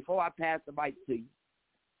this before I pass the mic to you.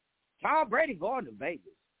 Tom Brady going to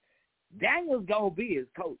Vegas. Daniel's going to be his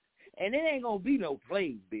coach. And it ain't going to be no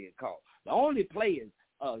plays being called. The only play is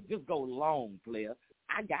just go long, player.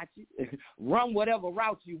 I got you. Run whatever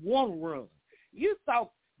route you want to run. You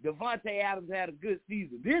thought Devontae Adams had a good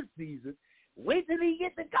season this season. Wait till he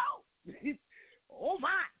get to go. Oh, my.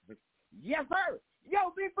 Yes, sir. Yo,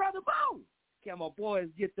 big brother Bo. Can my boys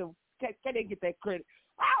get them? Can they get that credit?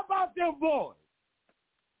 How about them boys?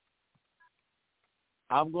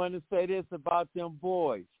 I'm going to say this about them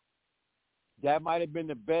boys. That might have been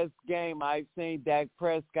the best game I've seen Dak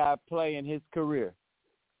Prescott play in his career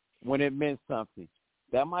when it meant something.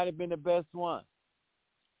 That might have been the best one.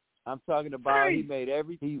 I'm talking about he made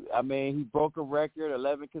he broke a record,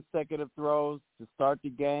 11 consecutive throws to start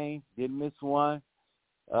the game, didn't miss one.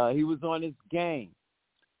 He was on his game.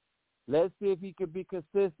 Let's see if he could be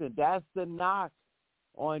consistent. That's the knock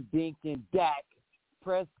on Dink and Dak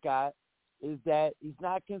Prescott, is that he's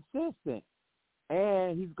not consistent.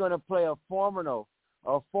 And he's going to play a formidable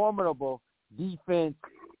defense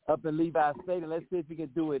up in Levi Stadium. Let's see if he can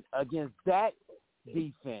do it against that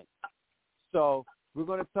defense. So we're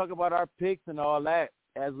going to talk about our picks and all that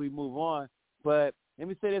as we move on. But let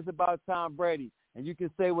me say this about Tom Brady, and you can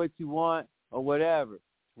say what you want or whatever.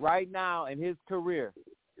 Right now in his career,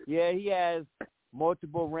 yeah, he has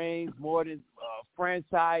multiple rings, more than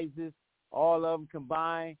franchises, all of them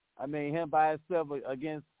combined. I mean, him by himself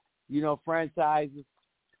against, franchises.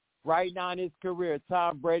 Right now in his career,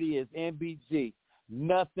 Tom Brady is MBG.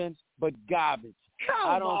 Nothing but garbage.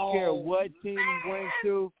 I don't care what team he went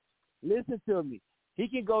to. Listen to me. He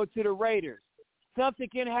can go to the Raiders. Something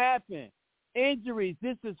can happen. Injuries.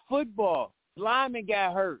 This is football. Lineman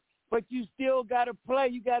got hurt. But you still got to play.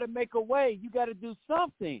 You got to make a way. You got to do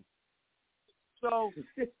something. So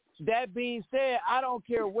that being said, I don't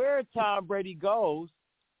care where Tom Brady goes.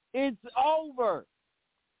 It's over.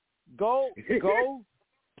 Go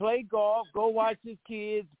play golf. Go watch his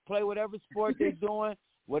kids. Play whatever sport they're doing.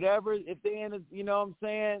 Whatever, if they're in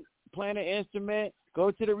a, playing an instrument,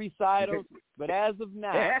 go to the recitals. But as of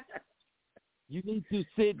now, you need to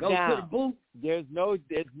sit down. Go to the booth. There's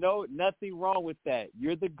nothing wrong with that.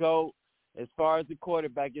 You're the GOAT as far as the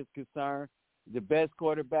quarterback is concerned. The best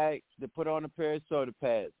quarterback to put on a pair of shoulder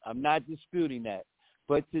pads. I'm not disputing that.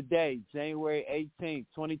 But today, January 18th,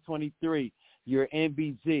 2023, you're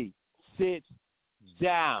MBG. Sit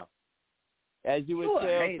down. As you would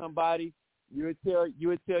tell somebody, you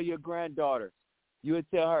would tell your granddaughter. You would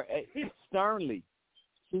tell her sternly.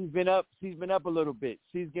 She's been up a little bit.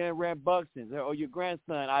 She's getting rambunctious. Or your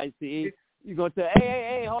grandson, ICE. You're going to tell,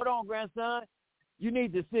 hey, hold on, grandson. You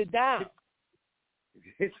need to sit down.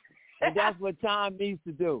 And that's what Tom needs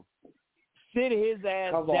to do. Sit his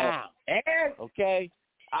ass down. Okay?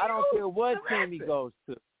 I don't care what team he goes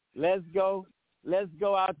to. Let's go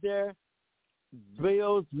out there.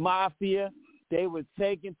 Bills Mafia. They were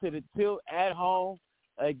taken to the tilt at home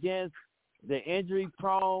against the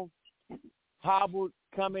injury-prone, hobbled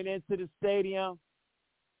coming into the stadium.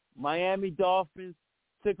 Miami Dolphins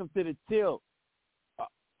took them to the tilt.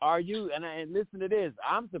 Are you, and listen to this,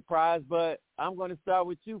 I'm surprised, but I'm going to start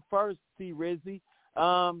with you first, T. Rizzy.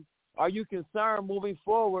 Are you concerned moving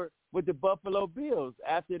forward with the Buffalo Bills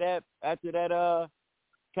after that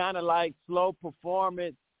kind of like slow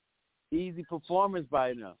performance, easy performance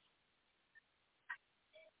by them?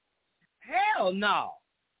 Hell no.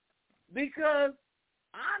 Because,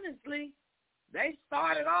 honestly, they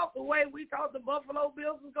started off the way we thought the Buffalo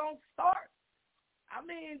Bills was going to start. I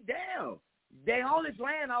mean, damn. They only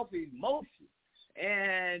playing off emotion.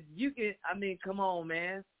 And come on,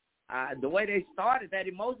 man. The way they started, that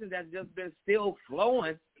emotion has just been still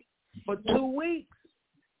flowing for 2 weeks.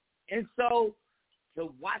 And so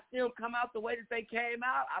to watch them come out the way that they came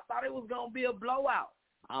out, I thought it was going to be a blowout.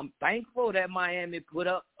 I'm thankful that Miami put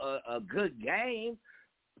up a good game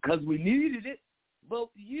because we needed it. But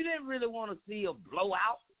you didn't really want to see a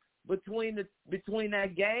blowout between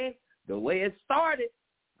that game. The way it started,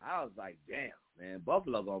 I was like, damn, man,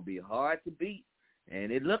 Buffalo going to be hard to beat.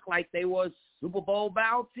 And it looked like they were a Super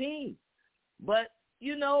Bowl-bound team. But,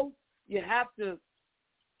 you have to,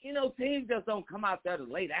 teams just don't come out there to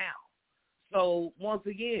lay down. So, once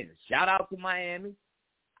again, shout out to Miami.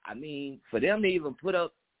 I mean, for them to even put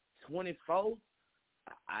up 24,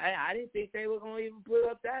 I didn't think they were going to even put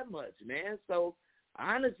up that much, man. So,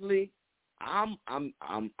 honestly, I'm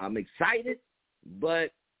excited.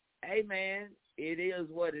 But, hey, man, it is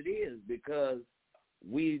what it is because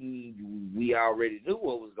we already knew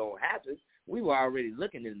what was going to happen. We were already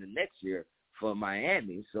looking in the next year for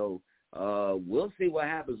Miami. So we'll see what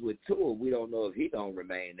happens with Tua. We don't know if he don't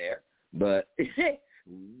remain there, but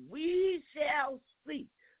we shall see.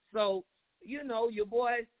 So, your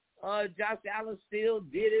boy Josh Allen still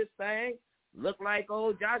did his thing. Looked like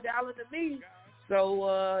old Josh Allen to me.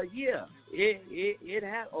 So, yeah, it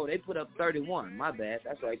happened. Oh, they put up 31. My bad.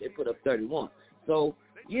 That's right. They put up 31. So,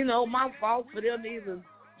 my fault for them to even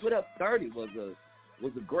put up 30 was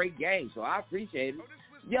a great game. So I appreciate it.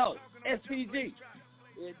 Yo, SPG,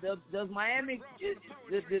 does Miami,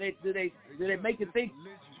 do they make you think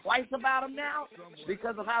twice about them now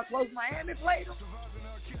because of how close Miami played them?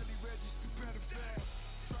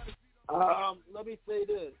 Let me say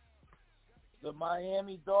this. The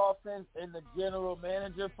Miami Dolphins and the general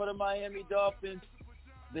manager for the Miami Dolphins,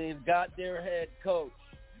 they've got their head coach.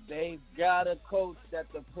 They've got a coach that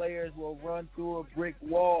the players will run through a brick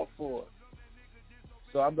wall for.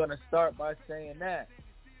 So I'm going to start by saying that.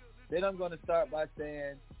 Then I'm going to start by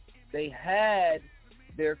saying they had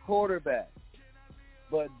their quarterback.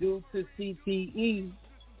 But due to CTE,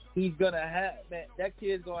 he's going to have – that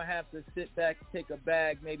kid's going to have to sit back and take a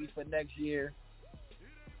bag maybe for next year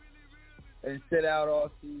and sit out all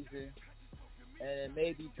season and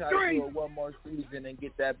maybe try to do it one more season and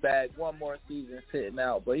get that bag one more season sitting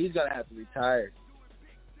out. But he's going to have to retire.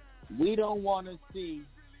 We don't want to see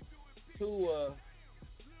Tua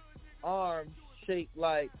arms shaped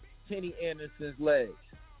like Kenny Anderson's legs,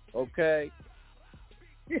 okay?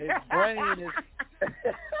 His brain is –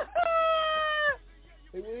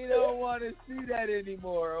 we don't want to see that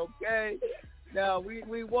anymore, okay? Now,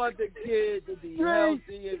 we want the kid to be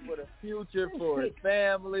healthy and for the future for his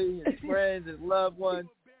family, his friends, his loved ones.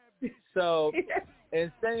 So,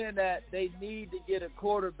 in saying that, they need to get a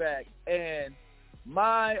quarterback. And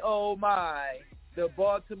my, oh my, the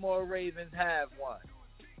Baltimore Ravens have one.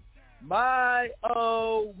 My,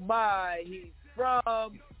 oh my, he's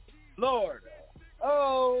from Florida.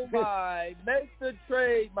 Oh my, make the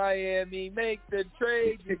trade, Miami. Make the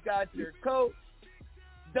trade. You got your coach.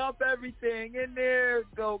 Dump everything in there.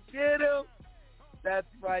 Go get him. That's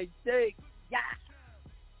right, Jake. Yeah.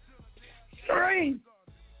 Three.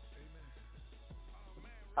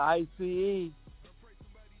 ICE.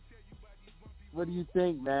 What do you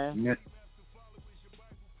think, man? Yeah.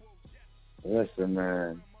 Listen,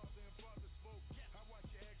 man.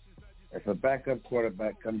 If a backup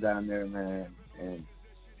quarterback come down there, man, and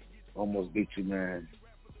almost beat you, man,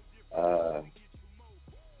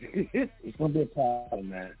 it's gonna be a problem,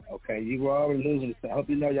 man. Okay, you were already losing. I hope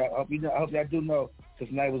y'all do know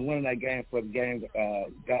Cincinnati was winning that game for the game.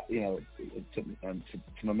 To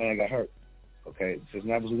my man got hurt. Okay,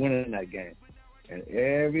 Cincinnati was winning that game, and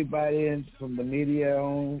everybody from the media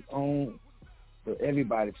on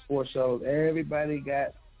everybody, sports shows, everybody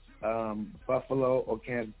got Buffalo or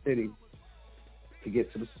Kansas City to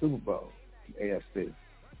get to the Super Bowl, AFC.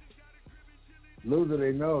 Little do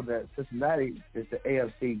they know that Cincinnati is the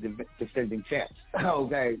AFC defending champs.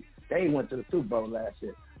 Okay, they went to the Super Bowl last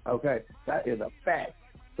year. Okay, that is a fact.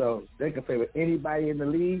 So they can play with anybody in the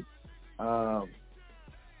league. They're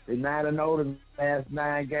 9-0 in the last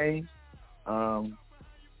 9 games. Got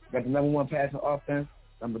the number 1 passing offense,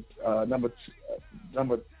 number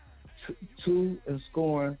 2 in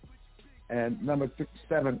scoring, and number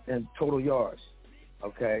 7 in total yards.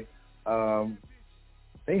 Okay,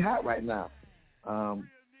 they hot right now.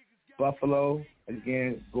 Buffalo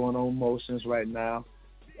again going on motions right now.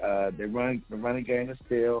 The running game is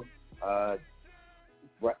still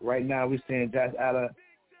right now. We're seeing Josh Allen.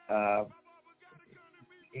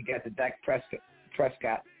 He got the Dak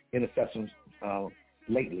Prescott interceptions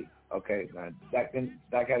lately. Okay, Dak had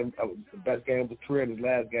the best game of his career. His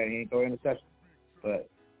last game, he ain't throw interceptions, but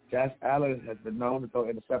Josh Allen has been known to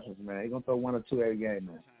throw interceptions. Man, he's gonna throw 1 or 2 every game,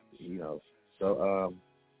 man. So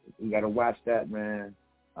we got to watch that, man.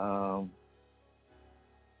 And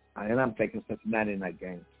I'm taking Cincinnati in that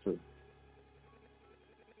game, too.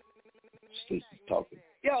 Streets is talking.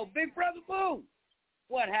 Yo, Big Brother Boo,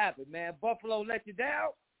 what happened, man? Buffalo let you down?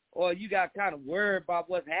 Or you got kind of worried about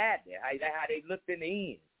what's happening, how they looked in the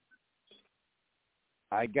end?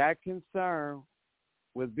 I got concerned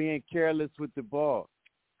with being careless with the ball.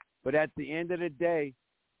 But at the end of the day,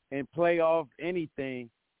 in playoff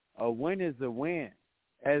anything, a win is a win.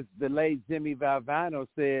 As the late Jimmy Valvano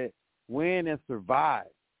said, win and survive.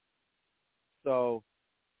 So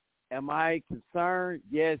am I concerned?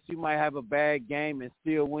 Yes, you might have a bad game and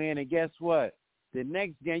still win. And guess what? The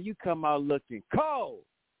next game, you come out looking cold.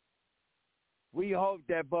 We hope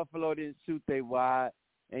that Buffalo didn't shoot they wide.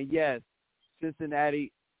 And, yes,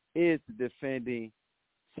 Cincinnati is the defending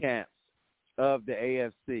champs of the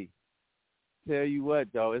AFC. Tell you what,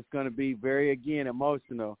 though, it's going to be very, again,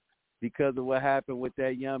 emotional because of what happened with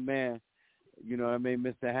that young man,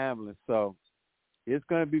 Mr. Hamlin. So it's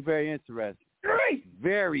going to be very interesting.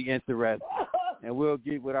 Very interesting. And we'll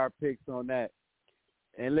get with our picks on that.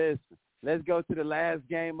 And listen, let's go to the last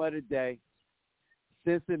game of the day.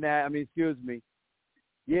 Cincinnati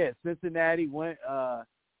went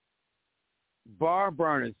barn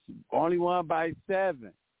burners, only won by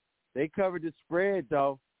 7. They covered the spread,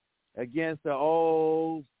 though, against the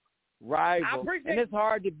old rival. And it's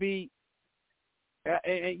hard to beat.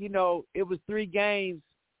 And, you know, it was 3 games,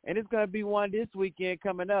 and it's going to be one this weekend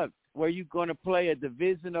coming up where you're going to play a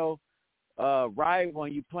divisional rival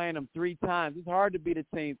and you're playing them 3 times. It's hard to beat a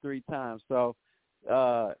team 3 times. So,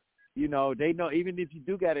 you know, they know even if you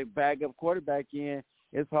do got a backup quarterback in,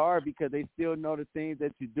 it's hard because they still know the things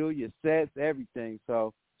that you do, your sets, everything.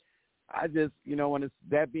 So I just, you know,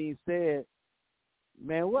 that being said,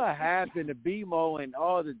 man, what happened to BMO and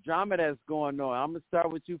all the drama that's going on? I'm going to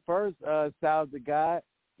start with you first, Sal the guy.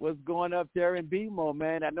 What's going up there in BMO,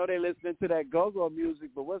 man? I know they're listening to that go-go music,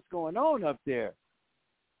 but what's going on up there?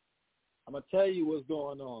 I'm going to tell you what's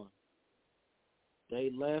going on.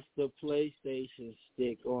 They left the PlayStation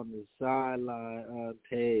stick on the sideline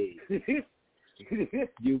unpaved.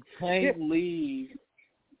 You can't leave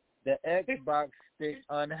the Xbox stick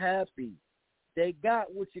unhappy. They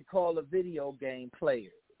got what you call a video game player,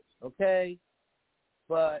 okay?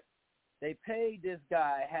 But they paid this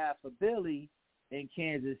guy $500 million in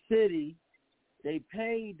Kansas City. They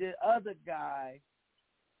paid the other guy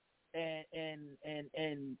in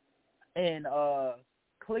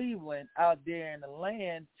Cleveland out there in the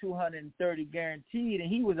land $230 guaranteed, and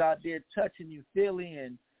he was out there touching you, Philly,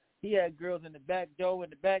 and he had girls in the back door,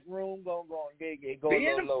 in the back room, go a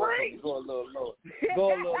little lower. Go a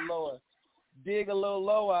little lower. Dig a little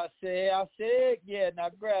lower, I said, yeah, now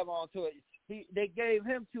grab onto it. They gave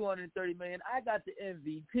him $230 million. I got the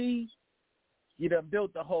MVP. You done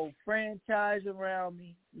built the whole franchise around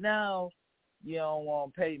me. Now you don't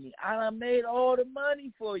want to pay me. I done made all the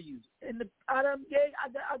money for you. And I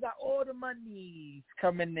got all the monies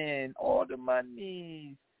coming in. All the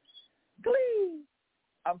monies. Glee.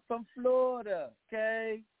 I'm from Florida,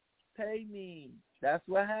 okay? Pay me. That's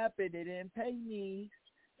what happened. They didn't pay me,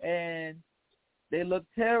 and they look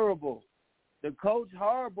terrible. The coach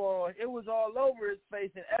Harbaugh, it was all over his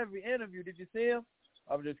face in every interview. Did you see him?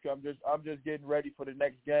 I'm just getting ready for the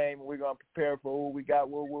next game, and we're gonna prepare for who we got,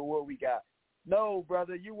 what we got. No,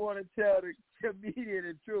 brother, you want to tell the media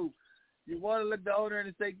the truth. You want to look the owner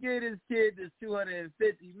and say, "Give this kid this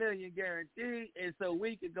 $250 million guaranteed, and so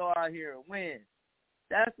we can go out here and win."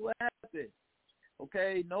 That's what happened.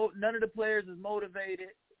 Okay, none of the players is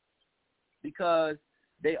motivated because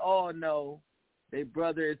they all know their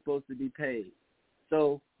brother is supposed to be paid.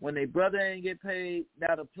 So when their brother ain't get paid,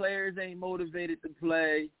 now the players ain't motivated to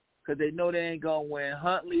play because they know they ain't going to win.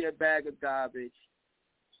 Huntley a bag of garbage.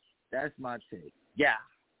 That's my take. Yeah.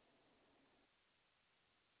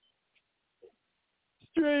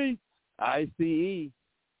 Street. ICE.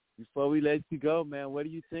 Before we let you go, man, what do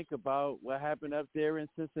you think about what happened up there in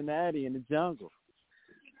Cincinnati in the jungle?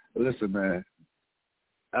 Listen, man.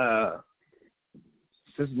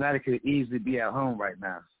 Cincinnati could easily be at home right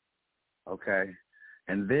now, okay?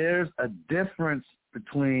 And there's a difference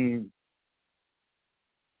between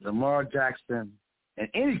Lamar Jackson and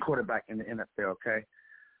any quarterback in the NFL, okay?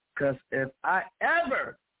 Because if I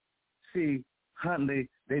ever see Huntley,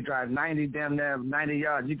 they drive 90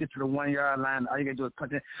 yards. You get to the 1 yard line, all you got to do is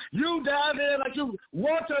punch it. You down there like you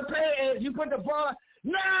want to pay it. You put the ball.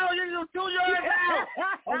 No, you 2 yards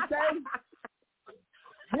out. Okay?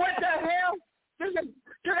 What the hell?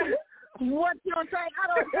 What you saying? I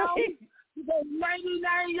don't know. You go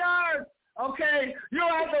 99 yards. Okay, you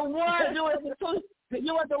at the one.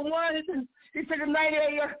 You at the one. He took a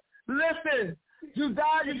 98 yards. Listen. You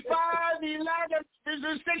died, you 5'11",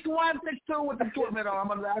 you're 6'1", 6'2" with the equipment on. I'm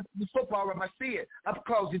gonna the football room. I see it up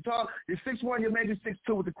close. You talk. You're 6'1", you're maybe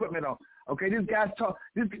 6'2" with the equipment on. Okay, these guys talk.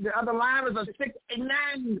 The other liners are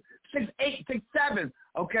 6'9", 6'8", 6'7".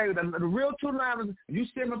 Okay, the real two liners. You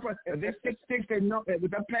see them in front. If they're 6'6", they know with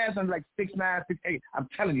their pants on like 6'9", 6'8". I'm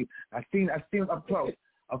telling you, I seen them up close.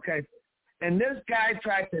 Okay. And this guy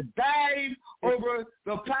tried to dive over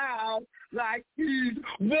the pile like he's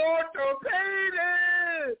water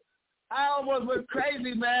painted. I almost went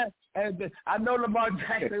crazy, man. And I know Lamar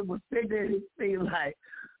Jackson was sitting there in his seat like,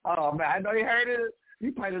 oh, man, I know he heard it. He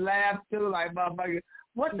probably laughed too, like, motherfucker,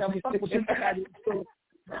 what the fuck was this guy doing?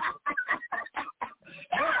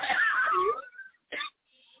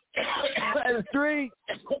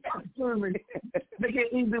 Excuse me. They can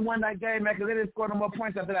easily win that game, man, because they didn't score no more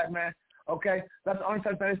points after that, man. Okay, that's the only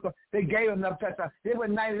touchdown they scored. They gave him enough touchdowns. They were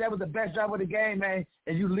 90. That was the best drive of the game, man.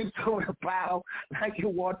 And you leaped over the pile like you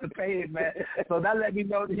want to pay it, man. So that let me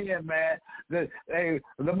know then, man. That hey,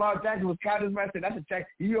 Lamar Jackson was counting his message. That's a check.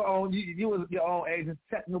 You was your own agent.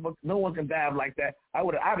 No one can dive like that. I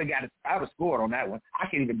would have scored on that one. I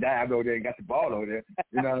can't even dive over there and got the ball over there.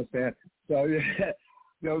 You know what I'm saying? So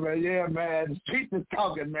yeah, man. The streets is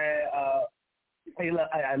talking, man. Hey, look,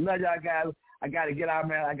 I love y'all guys. I got to get out,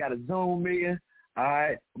 man. I got a Zoom meeting, all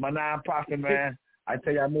right, my nonprofit, man. I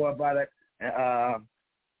tell y'all more about it.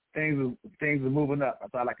 And, things are moving up.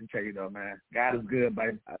 That's all I can tell you, though, man. God is good,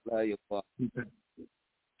 baby. I love you, Paul.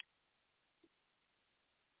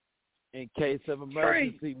 In case of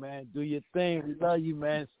emergency, man, do your thing. We love you,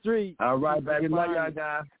 man. Street. All right, baby. Love y'all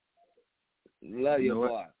guys. Love you,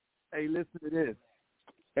 boy. Hey, listen to this.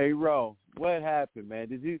 Hey, Ro, what happened, man?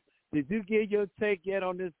 Did you get your take yet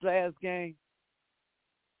on this last game?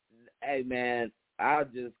 Hey, man, I'll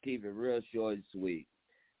just keep it real short and sweet.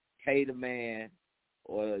 Pay the man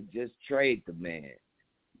or just trade the man.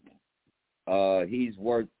 He's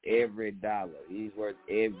worth every dollar. He's worth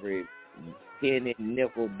every penny,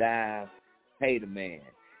 nickel, dime. Pay the man.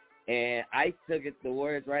 And I took the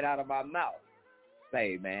words right out of my mouth.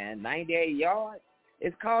 Say, man, 98 yards?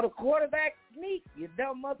 It's called a quarterback sneak, you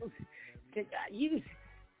dumb mother.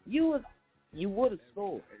 You would have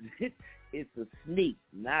scored. It's a sneak,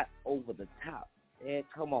 not over the top. Man,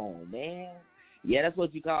 come on, man. Yeah, that's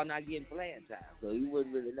what you call not getting playing time. So you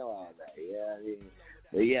wouldn't really know all that. Yeah, I mean,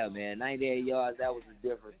 but yeah, man, 98 yards, that was the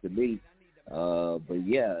difference to me. But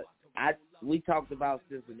yeah, we talked about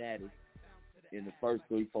Cincinnati in the first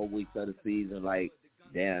 3-4 weeks of the season. Like,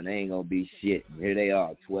 damn, they ain't gonna be shit. Here they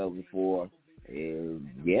are, 12-4. And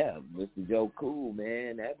yeah, Mr. Joe Cool,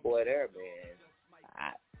 man, that boy there, man.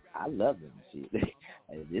 I love him. Shit.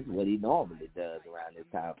 This is what he normally does around this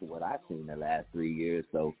time for what I've seen the last 3 years.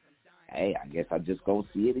 So, hey, I guess I'm just going to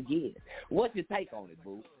see it again. What's your take on it,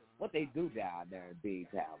 Boo? What they do down there in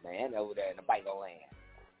Big Town, man, over there in the Bible land?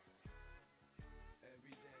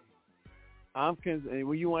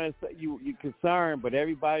 Well, you want to say you're concerned, but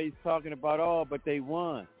everybody's talking about, but they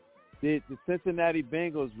won. Did the Cincinnati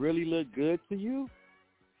Bengals really look good to you?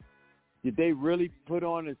 Did they really put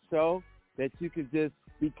on a show that you could just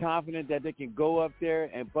be confident that they can go up there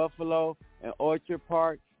and Buffalo and Orchard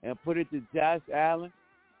Park and put it to Josh Allen?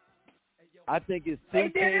 I think it's two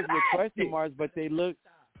teams with question marks, but they look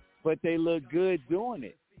good doing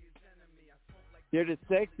it. They're the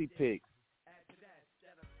sexy picks.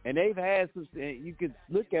 And they've had some, you can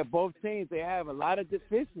look at both teams, they have a lot of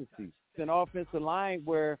deficiencies. It's an offensive line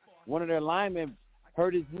where one of their linemen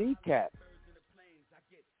hurt his kneecap.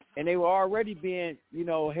 And they were already being,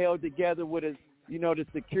 held together with the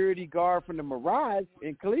security guard from the Mirage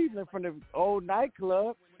in Cleveland from the old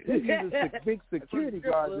nightclub. They use a big security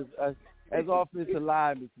guard as offensive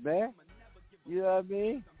linemen, man. You know what I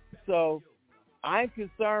mean? So I'm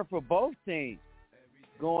concerned for both teams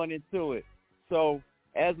going into it. So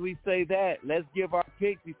as we say that, let's give our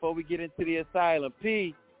picks before we get into the asylum.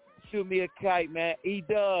 P, shoot me a kite, man.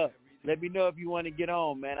 E-Dub, let me know if you want to get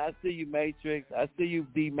on, man. I see you, Matrix. I see you,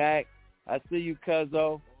 D-Mac. I see you,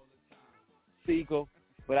 Cuzzo, Siegel.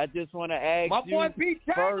 But I just want to ask my you boy Pete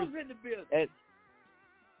first. In the building.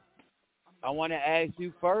 I want to ask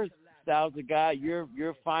you first, Styles the Guy, your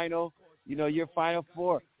final, your final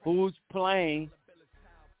four. Who's playing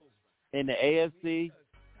in the AFC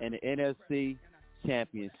and the NFC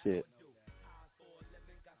championship?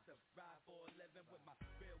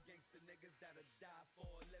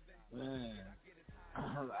 Man,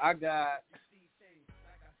 I got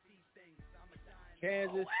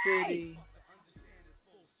Kansas City.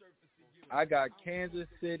 I got Kansas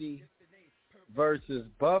City versus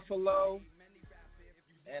Buffalo,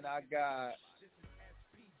 and I got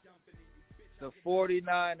the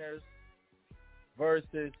 49ers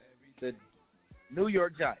versus the New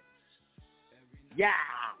York Giants. Yeah.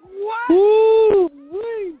 What? Woo!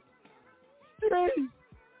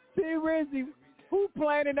 See, Rizzy, who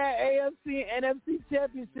playing in that AFC and NFC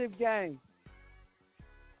championship game?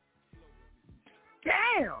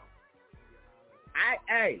 Damn.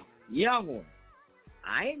 Hey, young one,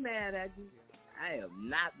 I ain't mad at you. I am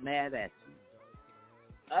not mad at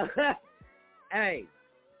you. Hey,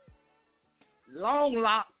 Long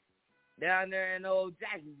Lock down there in old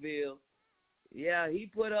Jacksonville, yeah, he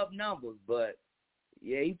put up numbers, but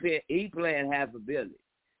yeah, he playing $500 million.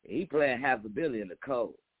 He playing $500 million in the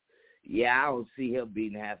cold. Yeah, I don't see him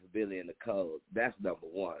beating $500 million in the cold. That's number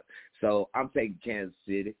one. So I'm taking Kansas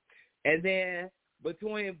City. And then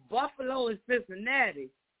between Buffalo and Cincinnati,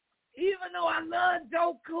 even though I love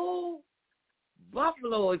Joe Cool,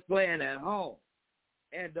 Buffalo is playing at home.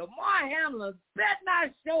 And DeMar Hamlin better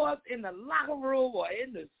not show up in the locker room or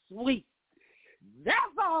in the suite.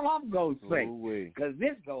 That's all I'm going to say. Because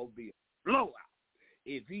this going to be a blowout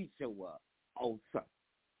if he show up on Sunday.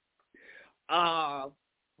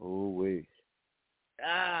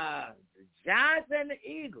 The Giants and the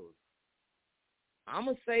Eagles. I'm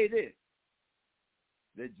going to say this.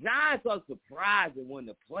 The Giants are surprising when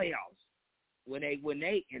the playoffs, when they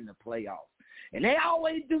in the playoffs. And they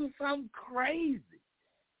always do something crazy.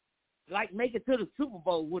 Like make it to the Super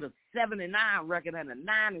Bowl with a 7-9 record and a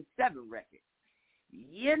 9-7 record.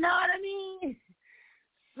 You know what I mean?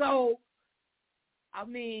 So, I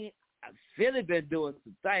mean, Philly been doing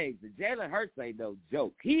some things. The Jalen Hurts ain't no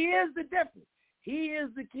joke. He is the difference. He is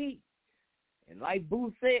the key. And like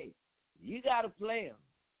Boo said, you got to play him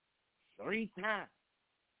 3 times.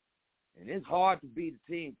 And it's hard to beat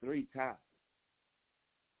a team 3 times.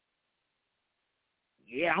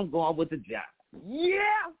 Yeah, I'm going with the Giants.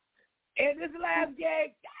 Yeah. In this last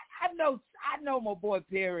game, I know my boy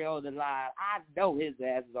Perry on the line. I know his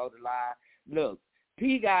ass is on the line. Look,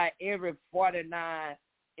 P got every 49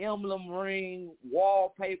 emblem ring,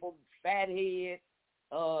 wallpaper, fat head,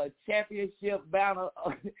 championship banner,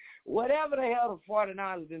 whatever the hell the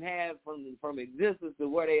 49ers didn't have from existence to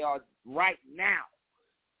where they are right now.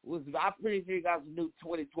 I'm pretty sure he got some new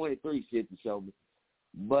 2023 shit to show me.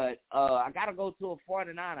 But I got to go to a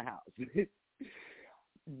 49er house.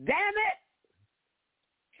 Damn it!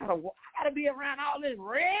 I gotta be around all this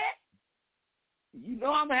red. You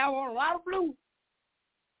know I'm gonna have on a lot of blue.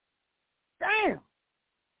 Damn.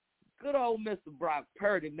 Good old Mr. Brock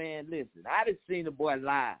Purdy, man. Listen, I just seen the boy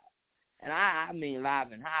live. And I mean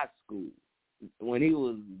live in high school. When he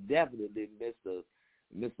was definitely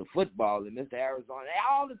Mr. Football and Mr. Arizona.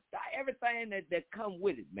 Everything that come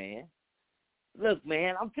with it, man. Look,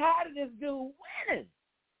 man, I'm tired of this dude winning.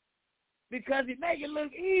 Because he make it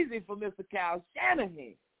look easy for Mr. Kyle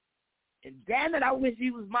Shanahan. And damn it, I wish he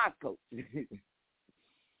was my coach.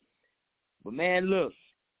 But, man, look,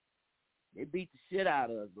 they beat the shit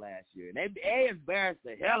out of us last year. And they embarrassed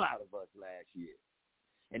the hell out of us last year.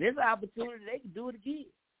 And there's an opportunity they can do it again.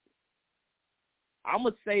 I'm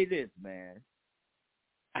going to say this, man.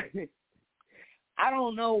 I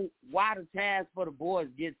don't know why the task for the boys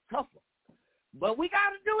gets tougher. But we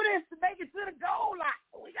got to do this to make it to the goal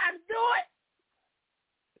line. We got to do it.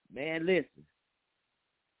 Man, listen.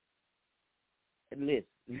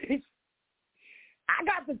 I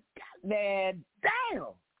got the, man,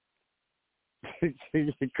 damn.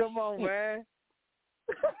 Come on, man.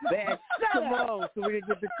 Man, come on so we can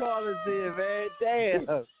get the callers in, man.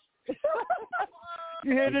 Damn.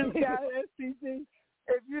 You hear this guy, STC?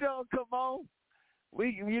 If you don't come on,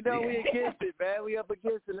 we against it, man. We up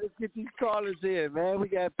against it. Let's get these callers in, man. We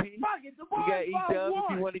got P. We got E-Dub.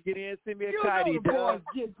 If you want to get in, send me a kite, E-Dub.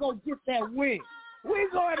 Go get that win. We're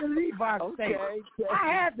going to leave our state. I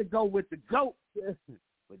had to go with the GOAT.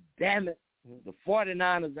 But damn it, the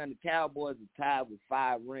 49ers and the Cowboys are tied with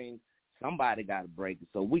 5 rings. Somebody got to break it,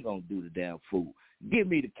 so we're going to do the damn fool. Give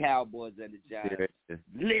me the Cowboys and the Giants.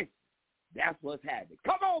 Listen, that's what's happening.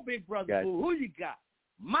 Come on, big brother. Who you got?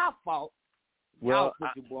 My fault. Y'all put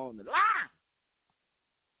your boy on the line.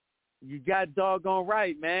 You got doggone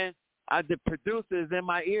right, man. The producer is in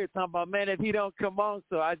my ear talking about, man, if he don't come on,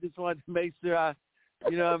 so I just wanted to make sure I,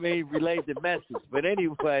 relate the message. But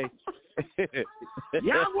anyway.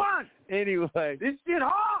 Y'all won. Anyway. This shit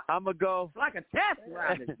hard. I'm going to go. It's like a test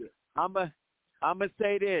around this shit. I'm going to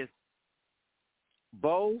say this.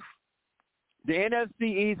 Both. The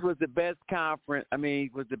NFC East was the best conference.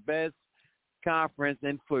 Was the best conference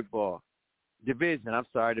in football. Division. I'm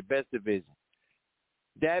sorry, the best division.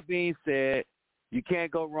 That being said, you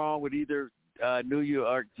can't go wrong with either New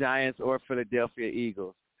York Giants or Philadelphia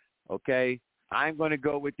Eagles. Okay? I'm going to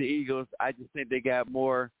go with the Eagles. I just think they got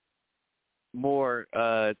more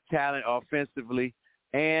talent offensively.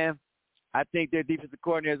 And I think their defensive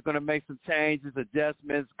coordinator is going to make some changes,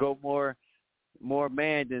 adjustments, go more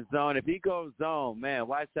man than zone. If he goes zone, man,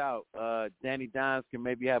 watch out. Danny Dimes can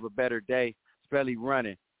maybe have a better day, especially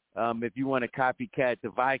running. If you want to copycat the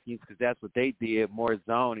Vikings, because that's what they did, more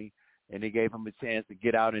zoning, and they gave him a chance to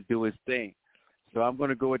get out and do his thing. So I'm going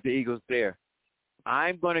to go with the Eagles there.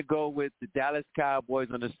 I'm going to go with the Dallas Cowboys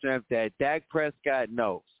on the strength that Dak Prescott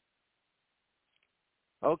knows.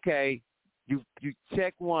 Okay, you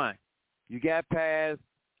check one. You got past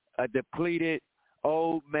a depleted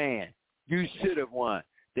old man. You should have won.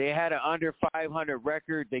 They had an under 500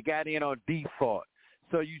 record. They got in on default.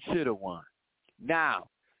 So you should have won. Now,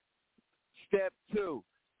 step 2,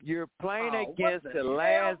 you're playing against the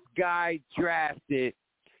last guy drafted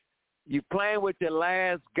You're playing with the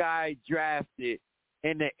last guy drafted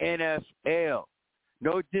in the NFL.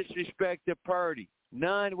 No disrespect to Purdy.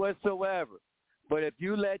 None whatsoever. But if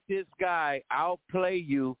you let this guy outplay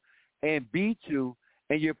you and beat you,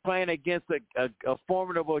 and you're playing against a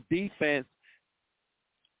formidable defense,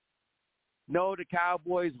 no, the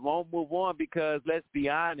Cowboys won't move on because, let's be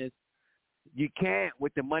honest, you can't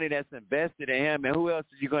with the money that's invested in him, and who else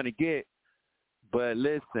are you going to get? But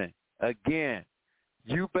listen, again,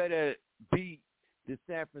 you better beat the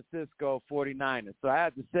San Francisco 49ers. So I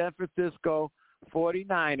have the San Francisco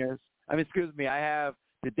 49ers. I have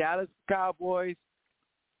the Dallas Cowboys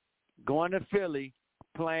going to Philly,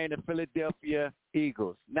 playing the Philadelphia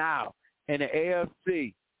Eagles. Now, in the AFC,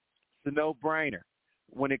 it's a no-brainer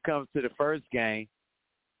when it comes to the first game.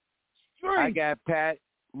 I got Patty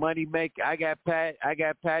Money Making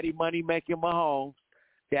Mahomes.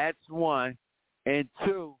 That's one. And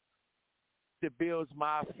two, the Bills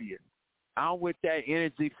Mafia. I'm with that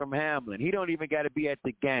energy from Hamlin. He don't even got to be at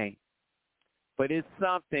the game. But it's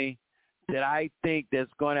something that I think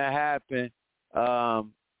that's going to happen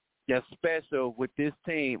that's special with this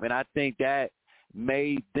team. And I think that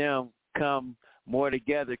made them come more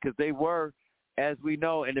together because they were, as we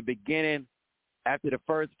know, in the beginning, after the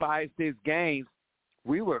first 5-6 games,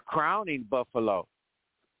 we were crowning Buffalo.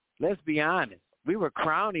 Let's be honest. We were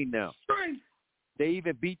crowning them. They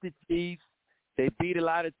even beat the Chiefs. They beat a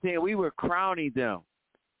lot of teams. We were crowning them.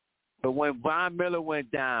 But when Von Miller went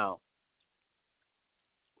down,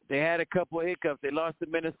 they had a couple of hiccups. They lost to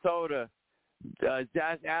Minnesota.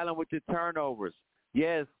 Josh Allen with the turnovers.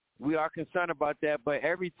 Yes, we are concerned about that, but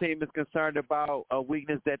every team is concerned about a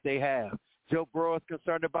weakness that they have. Joe Burrow is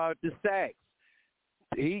concerned about the sacks.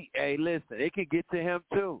 Listen, it can get to him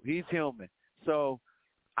too. He's human. So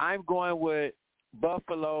I'm going with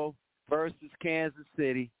Buffalo versus Kansas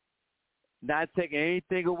City. Not taking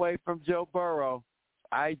anything away from Joe Burrow.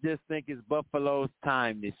 I just think it's Buffalo's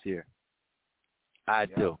time this year. I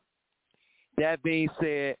do. That being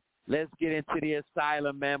said, let's get into the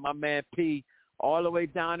asylum, man. My man P, all the way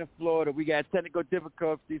down in Florida. We got technical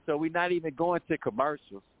difficulties, so we're not even going to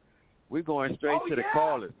commercials. We're going straight to the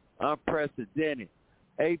callers. Unprecedented.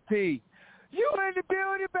 AP, you in the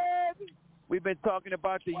building, baby. We've been talking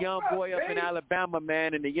about the young boy up in Alabama,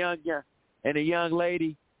 man, and the young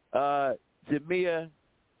lady, Jamia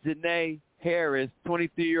Janae Harris,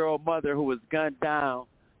 23-year-old mother who was gunned down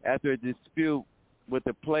after a dispute with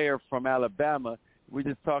a player from Alabama. We're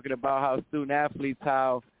just talking about how student athletes,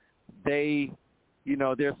 how they,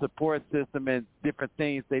 their support system and different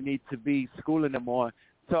things they need to be schooling them on.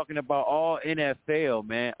 Talking about all NFL,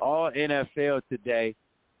 man, all NFL today.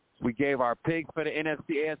 We gave our picks for the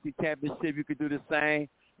NFC AFC Championship. You could do the same.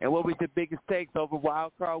 And what was the biggest takes over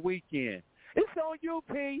Wild Card Weekend? It's on you,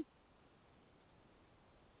 P.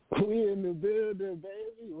 We in the building,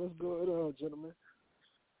 baby. What's going on, gentlemen?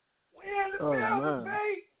 We in the building,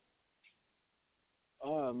 baby.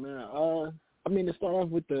 Oh, man. To start off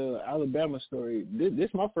with the Alabama story, this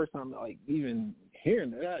is my first time, even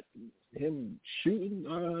hearing that. Him shooting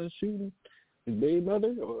his baby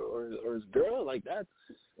mother or his girl, that's,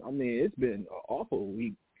 it's been an awful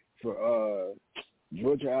week for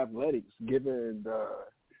Georgia athletics, given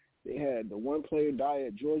they had the one player die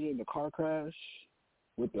at Georgia in the car crash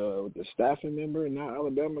with the staffing member, and now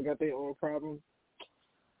Alabama got their own problem.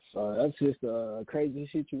 So that's just a crazy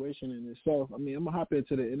situation in itself. I'm going to hop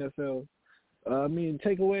into the NFL.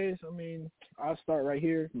 Takeaways, I'll start right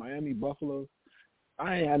here, Miami, Buffalo.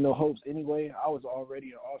 I ain't had no hopes anyway. I was already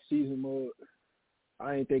in off-season mode.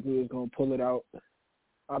 I didn't think we was going to pull it out.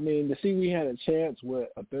 To see we had a chance with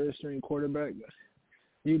a third-string quarterback,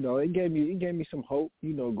 it gave me some hope,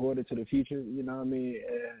 going into the future, And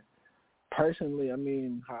personally,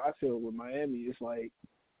 how I feel with Miami, it's like,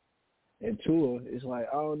 and Tua, it's like,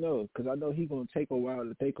 I don't know, because I know he's going to take a while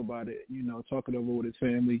to think about it, talk it over with his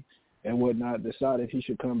family and whatnot, decide if he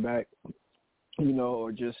should come back,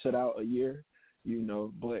 or just sit out a year.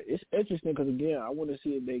 But it's interesting because, again, I want to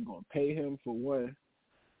see if they're going to pay him for one.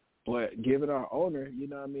 But given our owner, he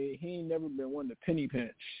ain't never been one to penny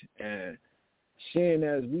pinch. And seeing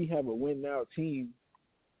as we have a win-now team,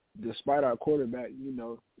 despite our quarterback,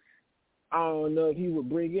 I don't know if he would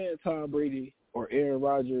bring in Tom Brady or Aaron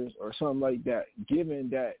Rodgers or something like that, given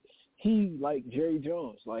that he, like Jerry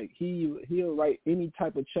Jones, he'll write any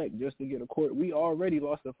type of check just to get a quarter. We already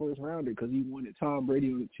lost the first rounder because he wanted Tom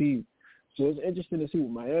Brady on the team. So it's interesting to see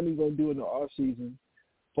what Miami going to do in the offseason.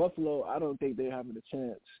 Buffalo, I don't think they're having a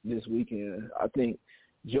chance this weekend. I think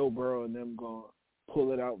Joe Burrow and them going to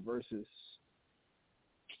pull it out versus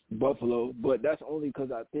Buffalo. But that's only because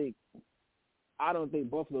I don't think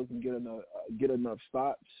Buffalo can get enough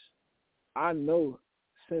stops I know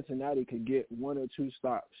Cincinnati could get 1 or 2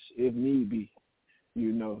 stops if need be,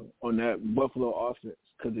 on that Buffalo offense.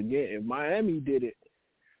 Because, again, if Miami did it,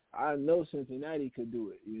 I know Cincinnati could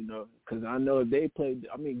do it, because I know if they played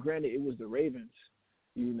 – I mean, granted, it was the Ravens,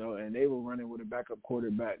 and they were running with a backup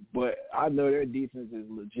quarterback. But I know their defense is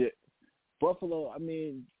legit. Buffalo, I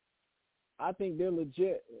mean, I think they're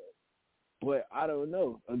legit, but I don't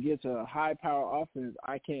know. Against a high-power offense,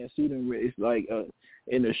 I can't see them. It's like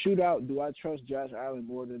in a shootout, do I trust Josh Allen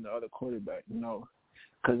more than the other quarterback? No,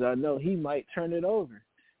 because I know he might turn it over.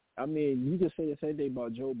 I mean, you can say the same thing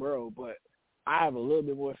about Joe Burrow, but I have a little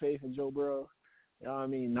bit more faith in Joe Burrow. You know what I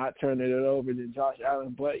mean? Not turning it over than Josh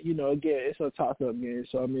Allen. But, again, it's a toss-up game.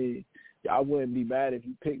 So, I mean, I wouldn't be bad if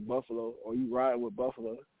you pick Buffalo or you ride with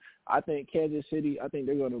Buffalo. I think Kansas City, I think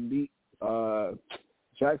they're going to beat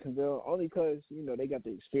Jacksonville only because, they got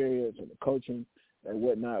the experience and the coaching and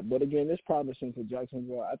whatnot. But, again, it's promising for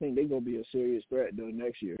Jacksonville. I think they're going to be a serious threat during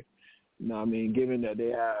next year. You know what I mean? Given that they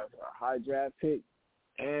have a high draft pick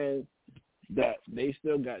and that they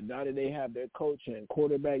still got, now that they have their coach and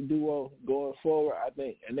quarterback duo going forward, I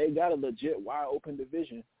think, and they got a legit wide-open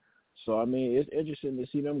division. So, I mean, it's interesting to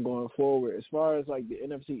see them going forward. As far as, like, the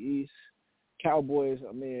NFC East, Cowboys,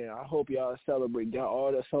 I mean, I hope y'all celebrate, got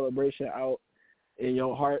all the celebration out in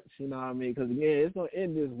your hearts, you know what I mean? Because, again, it's going to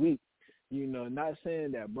end this week. Not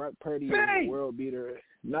saying that Brock Purdy is a world beater.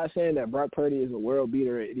 Not saying that Brock Purdy is a world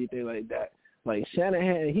beater or anything like that. Like,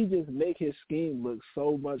 Shanahan, he just make his scheme look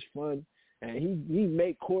so much fun. And he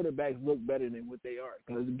make quarterbacks look better than what they are.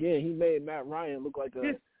 Because, again, he made Matt Ryan look like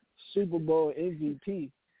a Super Bowl MVP.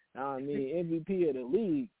 I mean, MVP of the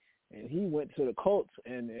league. And he went to the Colts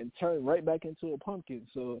and turned right back into a pumpkin.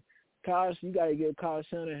 So, you got to give Kyle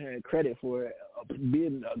Shanahan credit for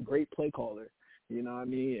being a great play caller. You know what I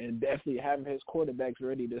mean? And definitely having his quarterbacks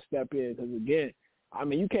ready to step in. Because, again, I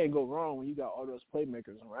mean, you can't go wrong when you got all those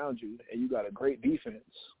playmakers around you and you got a great defense.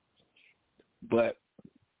 But,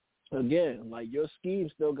 again, like, your scheme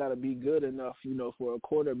still got to be good enough, for a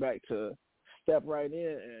quarterback to step right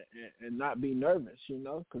in and not be nervous,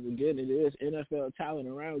 because, again, it is NFL talent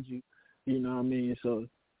around you, you know what I mean? So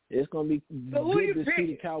it's going to be good to see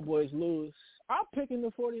the Cowboys lose. I'm picking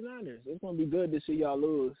the 49ers. It's going to be good to see y'all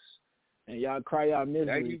lose, and y'all cry y'all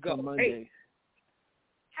misery come Monday.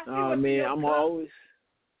 I mean, I'm going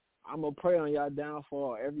to pray on y'all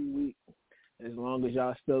downfall every week as long as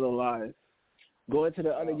y'all still alive. Going to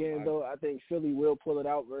the other game, though, I think Philly will pull it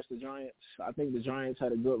out versus the Giants. I think the Giants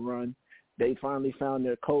had a good run. They finally found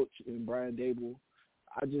their coach in Brian Dable.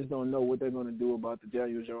 I just don't know what they're going to do about the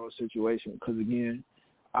Daniel Jones situation because, again,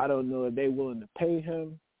 I don't know if they're willing to pay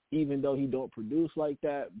him, even though he don't produce like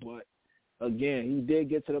that. But, again, he did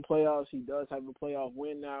get to the playoffs. He does have a playoff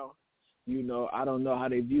win now. I don't know how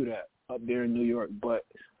they view that up there in New York. But,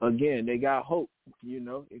 again, they got hope,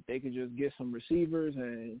 if they could just get some receivers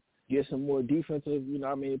and get some more defensive,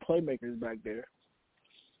 playmakers back there.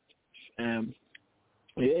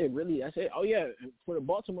 Yeah, really, that's it. Oh, yeah, for the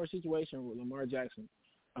Baltimore situation with Lamar Jackson,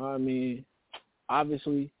 I mean,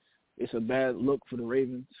 obviously it's a bad look for the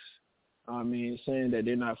Ravens. I mean, saying that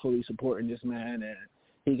they're not fully supporting this man, and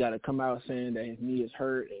he got to come out saying that his knee is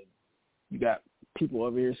hurt, and you got people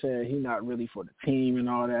over here saying he's not really for the team and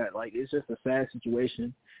all that. Like, it's just a sad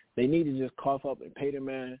situation. They need to just cough up and pay the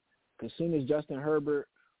man, because as soon as Justin Herbert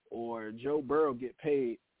or Joe Burrow get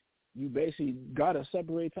paid, you basically gotta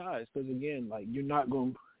separate ties. Because again, like, you're not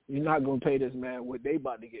gonna pay this man what they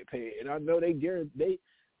about to get paid. And I know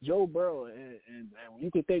Joe Burrow and you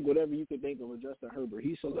could think whatever you could think of with Justin Herbert.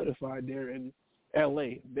 He solidified there in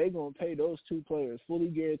L.A. They're gonna pay those two players fully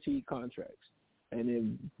guaranteed contracts. And if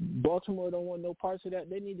Baltimore don't want no parts of that,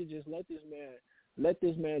 they need to just let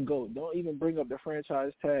this man go. Don't even bring up the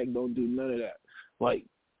franchise tag. Don't do none of that. Like,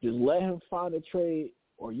 just let him find a trade.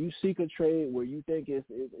 Or you seek a trade where you think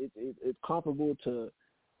it's comparable to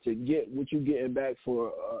get what you're getting back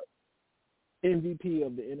for MVP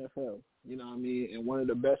of the NFL, you know what I mean, and one of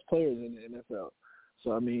the best players in the NFL.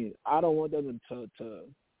 So, I mean, I don't want them to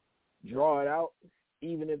draw it out,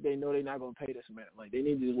 even if they know they're not going to pay this man. Like, they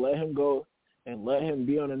need to just let him go and let him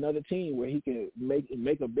be on another team where he can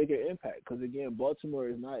make a bigger impact. Because, again, Baltimore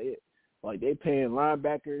is not it. Like, they paying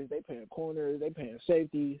linebackers, they paying corners, they paying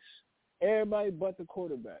safeties. Everybody but the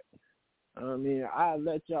quarterback. I mean, I'll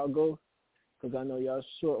let y'all go because I know y'all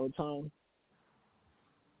short on time.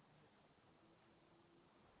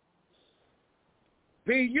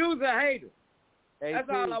 Be you's a hater. Hey, that's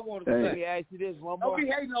all I want to say. Let me ask you this. One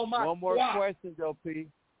more question, though, P.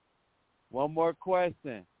 One more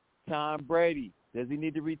question. Tom Brady, does he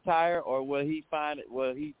need to retire, or will he find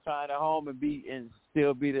a home and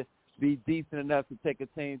still be the be decent enough to take a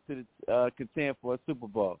team to the contend for a Super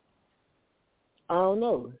Bowl? I don't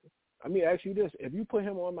know. I mean, ask you this: if you put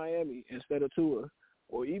him on Miami instead of Tua,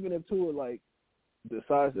 or even if Tua like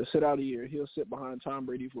decides to sit out a year, he'll sit behind Tom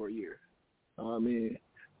Brady for a year. I mean,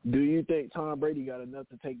 do you think Tom Brady got enough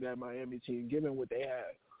to take that Miami team, given what they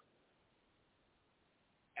have?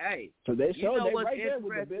 Hey, So they you know what's right there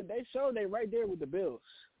with the interesting? Bills. They showed they right there with the Bills.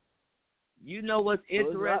 You know what's So it's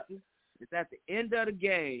interesting? It's at the end of the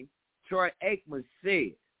game, Troy Aikman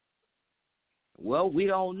said, well, we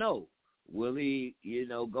don't know. Will he,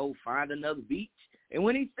 go find another beach? And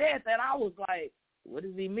when he said that, I was like, what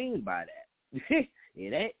does he mean by that?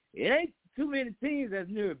 it ain't too many teams that's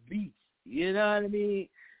near a beach. You know what I mean?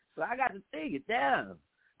 So I got to think it down.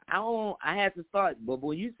 I had to start, but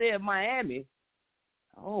when you said Miami,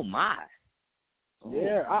 oh my.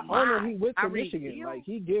 Yeah, I know he went to Tyreek Michigan. Hill? Like,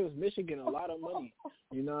 he gives Michigan a lot of money.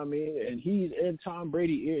 You know what I mean? And he's in Tom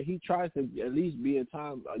Brady's ear. He tries to at least be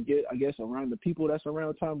I guess, around the people that's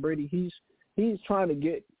around Tom Brady. He's trying to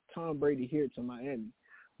get Tom Brady here to Miami.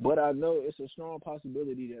 But I know it's a strong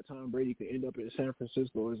possibility that Tom Brady could end up in San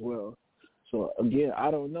Francisco as well. So, again,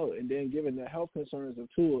 I don't know. And then given the health concerns of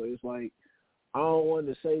Tua, it's like I don't want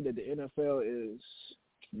to say that the NFL is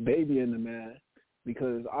babying the man,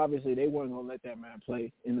 because obviously they weren't going to let that man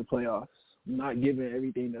play in the playoffs, not given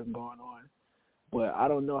everything that's going on. But I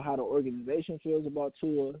don't know how the organization feels about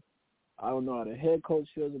Tua. I don't know how the head coach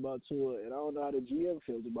feels about Tua, and I don't know how the GM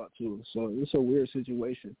feels about Tua. So it's a weird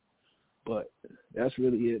situation. But that's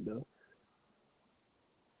really it, though.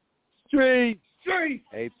 Street.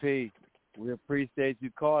 AP, we appreciate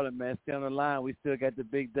you calling, man. Stay on the line. We still got the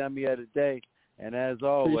big dummy of the day. And as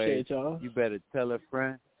always, Appreciate y'all. You better tell a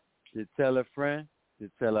friend to tell a friend to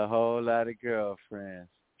tell a whole lot of girlfriends.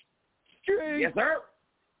 Yes, sir.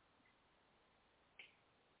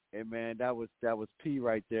 Hey, man, that was P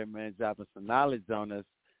right there, man, dropping some knowledge on us,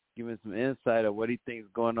 giving some insight of what he thinks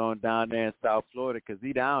is going on down there in South Florida, because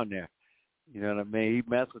he down there. You know what I mean? He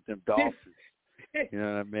messed with them Dolphins. You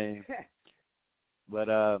know what I mean?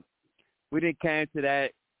 But we didn't came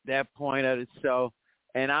to that point of the show,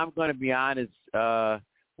 and I'm going to be honest.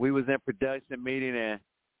 We was in production meeting, and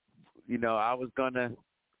I was going to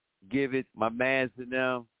give it my mans to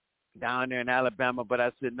them down there in Alabama, but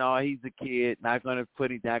I said, no, he's a kid. Not going to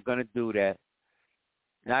do that.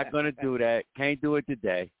 Not going to do that. Can't do it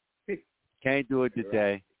today. Can't do it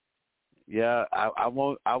today. Yeah, I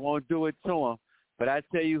won't do it to him. But I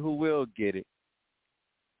tell you who will get it.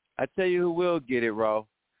 I tell you who will get it, Ro,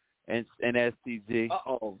 and STG.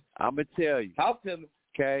 Uh-oh. I'm going to tell you. Talk to me.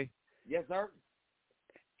 Okay? Yes, sir.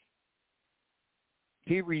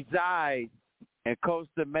 He resides in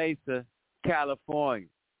Costa Mesa, California.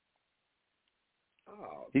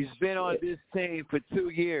 Oh, He's been on this team for 2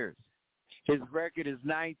 years. His record is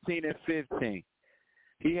 19-15.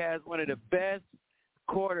 He has one of the best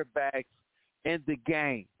quarterbacks in the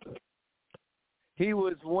game. He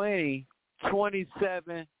was winning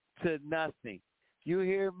 27-0. You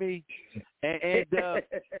hear me? And end up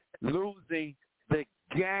losing the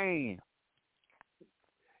game.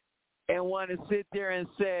 And want to sit there and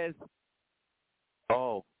says,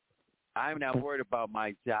 oh, I'm not worried about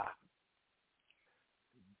my job.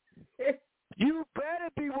 You better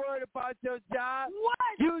be worried about your job.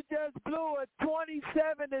 What? You just blew a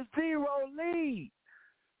 27-0 lead.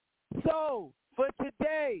 So, for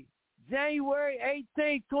today, January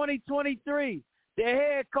 18, 2023, the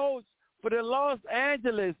head coach for the Los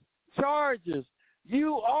Angeles Chargers,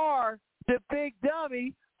 you are the big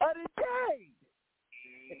dummy of the day.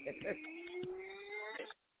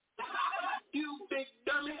 You big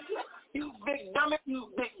dummy. You big dummy.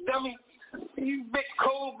 You big dummy. You big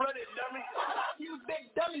cold-blooded dummy. You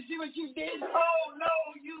big dummy. See what you did? Oh,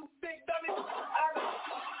 no, you big dummy.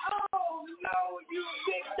 Oh, no, you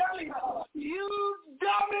big dummy. You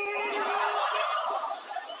dummy.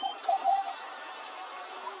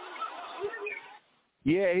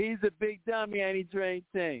 Yeah, he's a big dummy, and he trained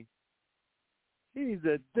team. He's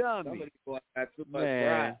a dummy. Somebody got too much Man.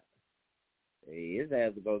 pride. Hey, his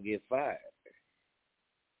ass is going to get fired.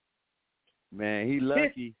 Man, he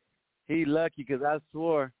lucky. He lucky because I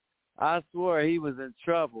swore he was in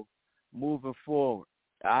trouble moving forward.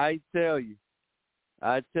 I tell you,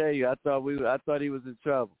 I thought he was in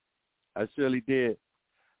trouble. I surely did.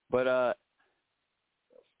 But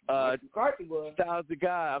McCarthy was. Styles the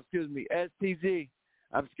guy, STG.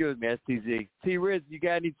 STG. T-Riz, you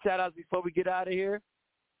got any shout-outs before we get out of here?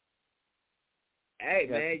 Hey,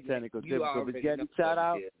 man, technical you already you got any know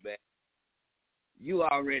shout-out? what it is, man. You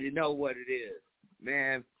already know what it is,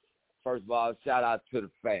 man. First of all, shout out to the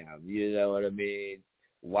fam. You know what I mean?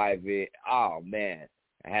 Wifey. Oh, man.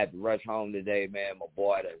 I had to rush home today, man. My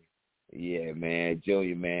boy, yeah, man,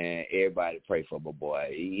 Junior, man, everybody pray for my boy.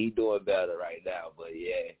 He doing better right now, but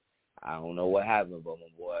yeah, I don't know what happened, but my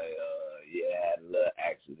boy, had a little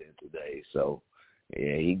accident today, so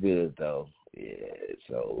yeah, he good though. Yeah,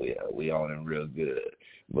 so yeah, we on him real good.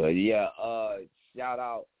 But yeah, shout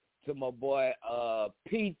out to my boy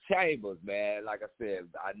P. Chambers, man. Like I said,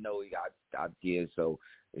 I know he got kids, so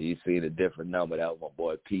you see the different number. That was my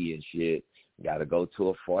boy P and shit. Got to go to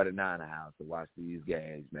a 49er house to watch these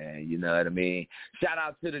games, man. You know what I mean? Shout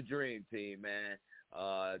out to the Dream Team, man.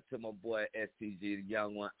 To my boy STG, the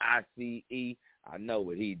young one, ICE. I know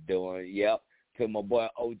what he doing. Yep. To my boy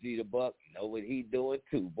OG the Buck, know what he doing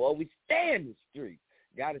too. Boy, we stay in the street.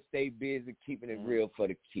 Got to stay busy, keeping it real for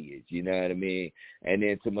the kids. You know what I mean? And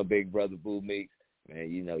then to my big brother Boo Meeks, man,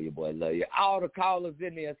 you know your boy love you. All the callers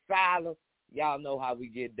in the asylum. Y'all know how we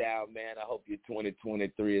get down, man. I hope your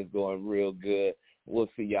 2023 is going real good. We'll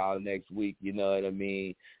see y'all next week, you know what I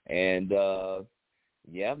mean? And,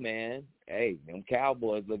 yeah, man. Hey, them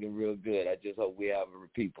Cowboys looking real good. I just hope we have a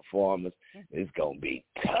repeat performance. It's going to be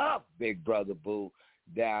tough, big brother Boo,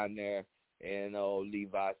 down there in old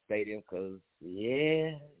Levi Stadium because,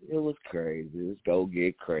 yeah, it was crazy. It's going to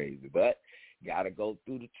get crazy. But got to go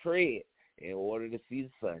through the tread in order to see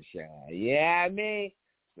the sunshine. Yeah, I mean.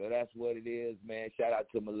 So that's what it is, man. Shout out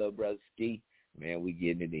to my little brother Ski. Man, we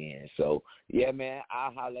getting it in. So, yeah, man,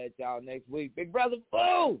 I'll holler at y'all next week. Big brother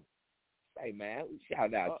Boo! Hey, man,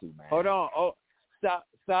 shout out to, man. Hold on. Oh,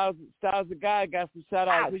 Styles the Guy got some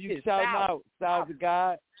shout-outs. Who you shouting out? Styles the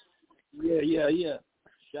Guy? Yeah.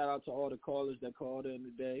 Shout out to all the callers that called in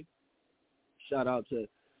today. Shout out to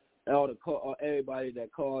everybody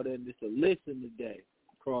that called in just to listen today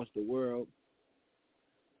across the world.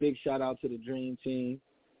 Big shout out to the Dream Team.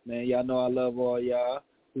 Man, y'all know I love all y'all.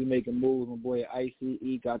 We making moves. My boy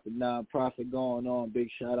ICE got the nonprofit going on. Big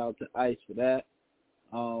shout out to ICE for that.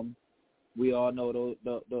 We all know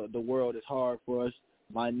the world is hard for us,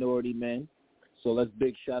 minority men. So let's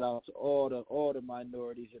big shout out to all the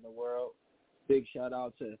minorities in the world. Big shout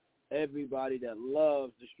out to everybody that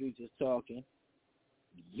loves the Streets is Talking.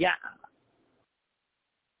 Yeah.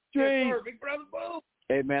 Yes, sir, big brother Boo.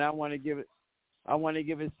 Hey man, I want to give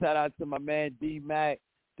a shout out to my man D-Mac,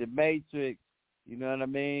 the Matrix, you know what I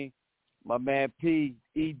mean? My man P,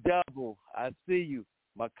 E-Double, I see you.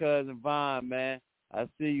 My cousin Vaughn, man, I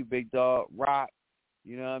see you, big dog. Rock,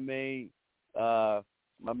 you know what I mean?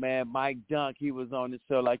 My man Mike Dunk, he was on the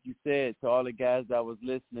show, like you said. To all the guys that was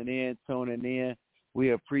listening in, tuning in,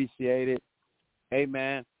 we appreciate it. Hey,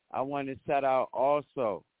 man, I want to shout out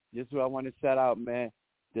also, this is what I want to shout out, man,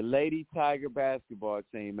 the Lady Tiger basketball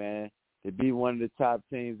team, man. To be one of the top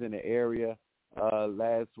teams in the area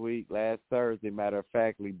last Thursday, matter of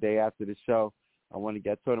fact, day after the show. I told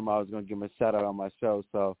them I was going to give them a shout-out on my show,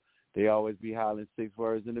 so they always be hollering 6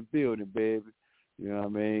 words in the building, baby. You know what I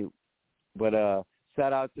mean? But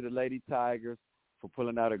shout-out to the Lady Tigers for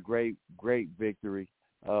pulling out a great, great victory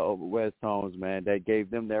over West Holmes, man. That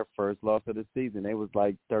gave them their first loss of the season. They was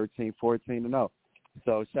like 13-14-0.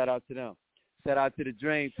 So shout-out to them. Shout-out to the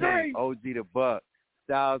Dream Team, OG the Buck.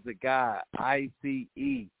 Styles the Guy, ICE,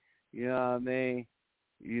 you know what I mean?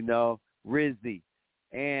 You know, Rizzy.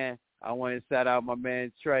 And I want to shout out my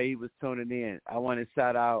man Trey. He was tuning in. I want to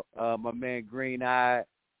shout out my man Green Eye.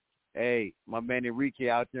 Hey, my man Enrique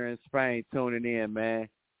out there in Spain tuning in, man.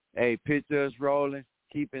 Hey, picture us rolling.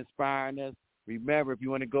 Keep inspiring us. Remember, if you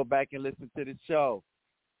want to go back and listen to the show,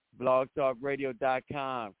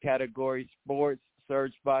 blogtalkradio.com, category sports,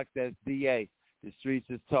 search box, that's DA. The Streets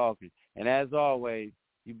is Talking. And as always,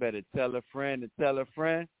 you better tell a friend to tell a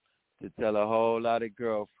friend to tell a whole lot of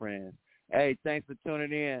girlfriends. Hey, thanks for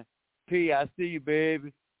tuning in. P, I see you,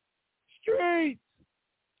 baby. Streets.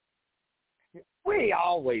 We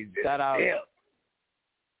always shout out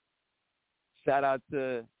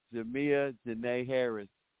to Jamia Janae Harris,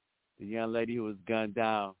 the young lady who was gunned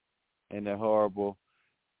down in the horrible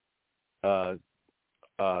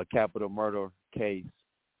capital murder case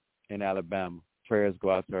in Alabama. Prayers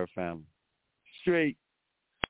go out to her family. Street.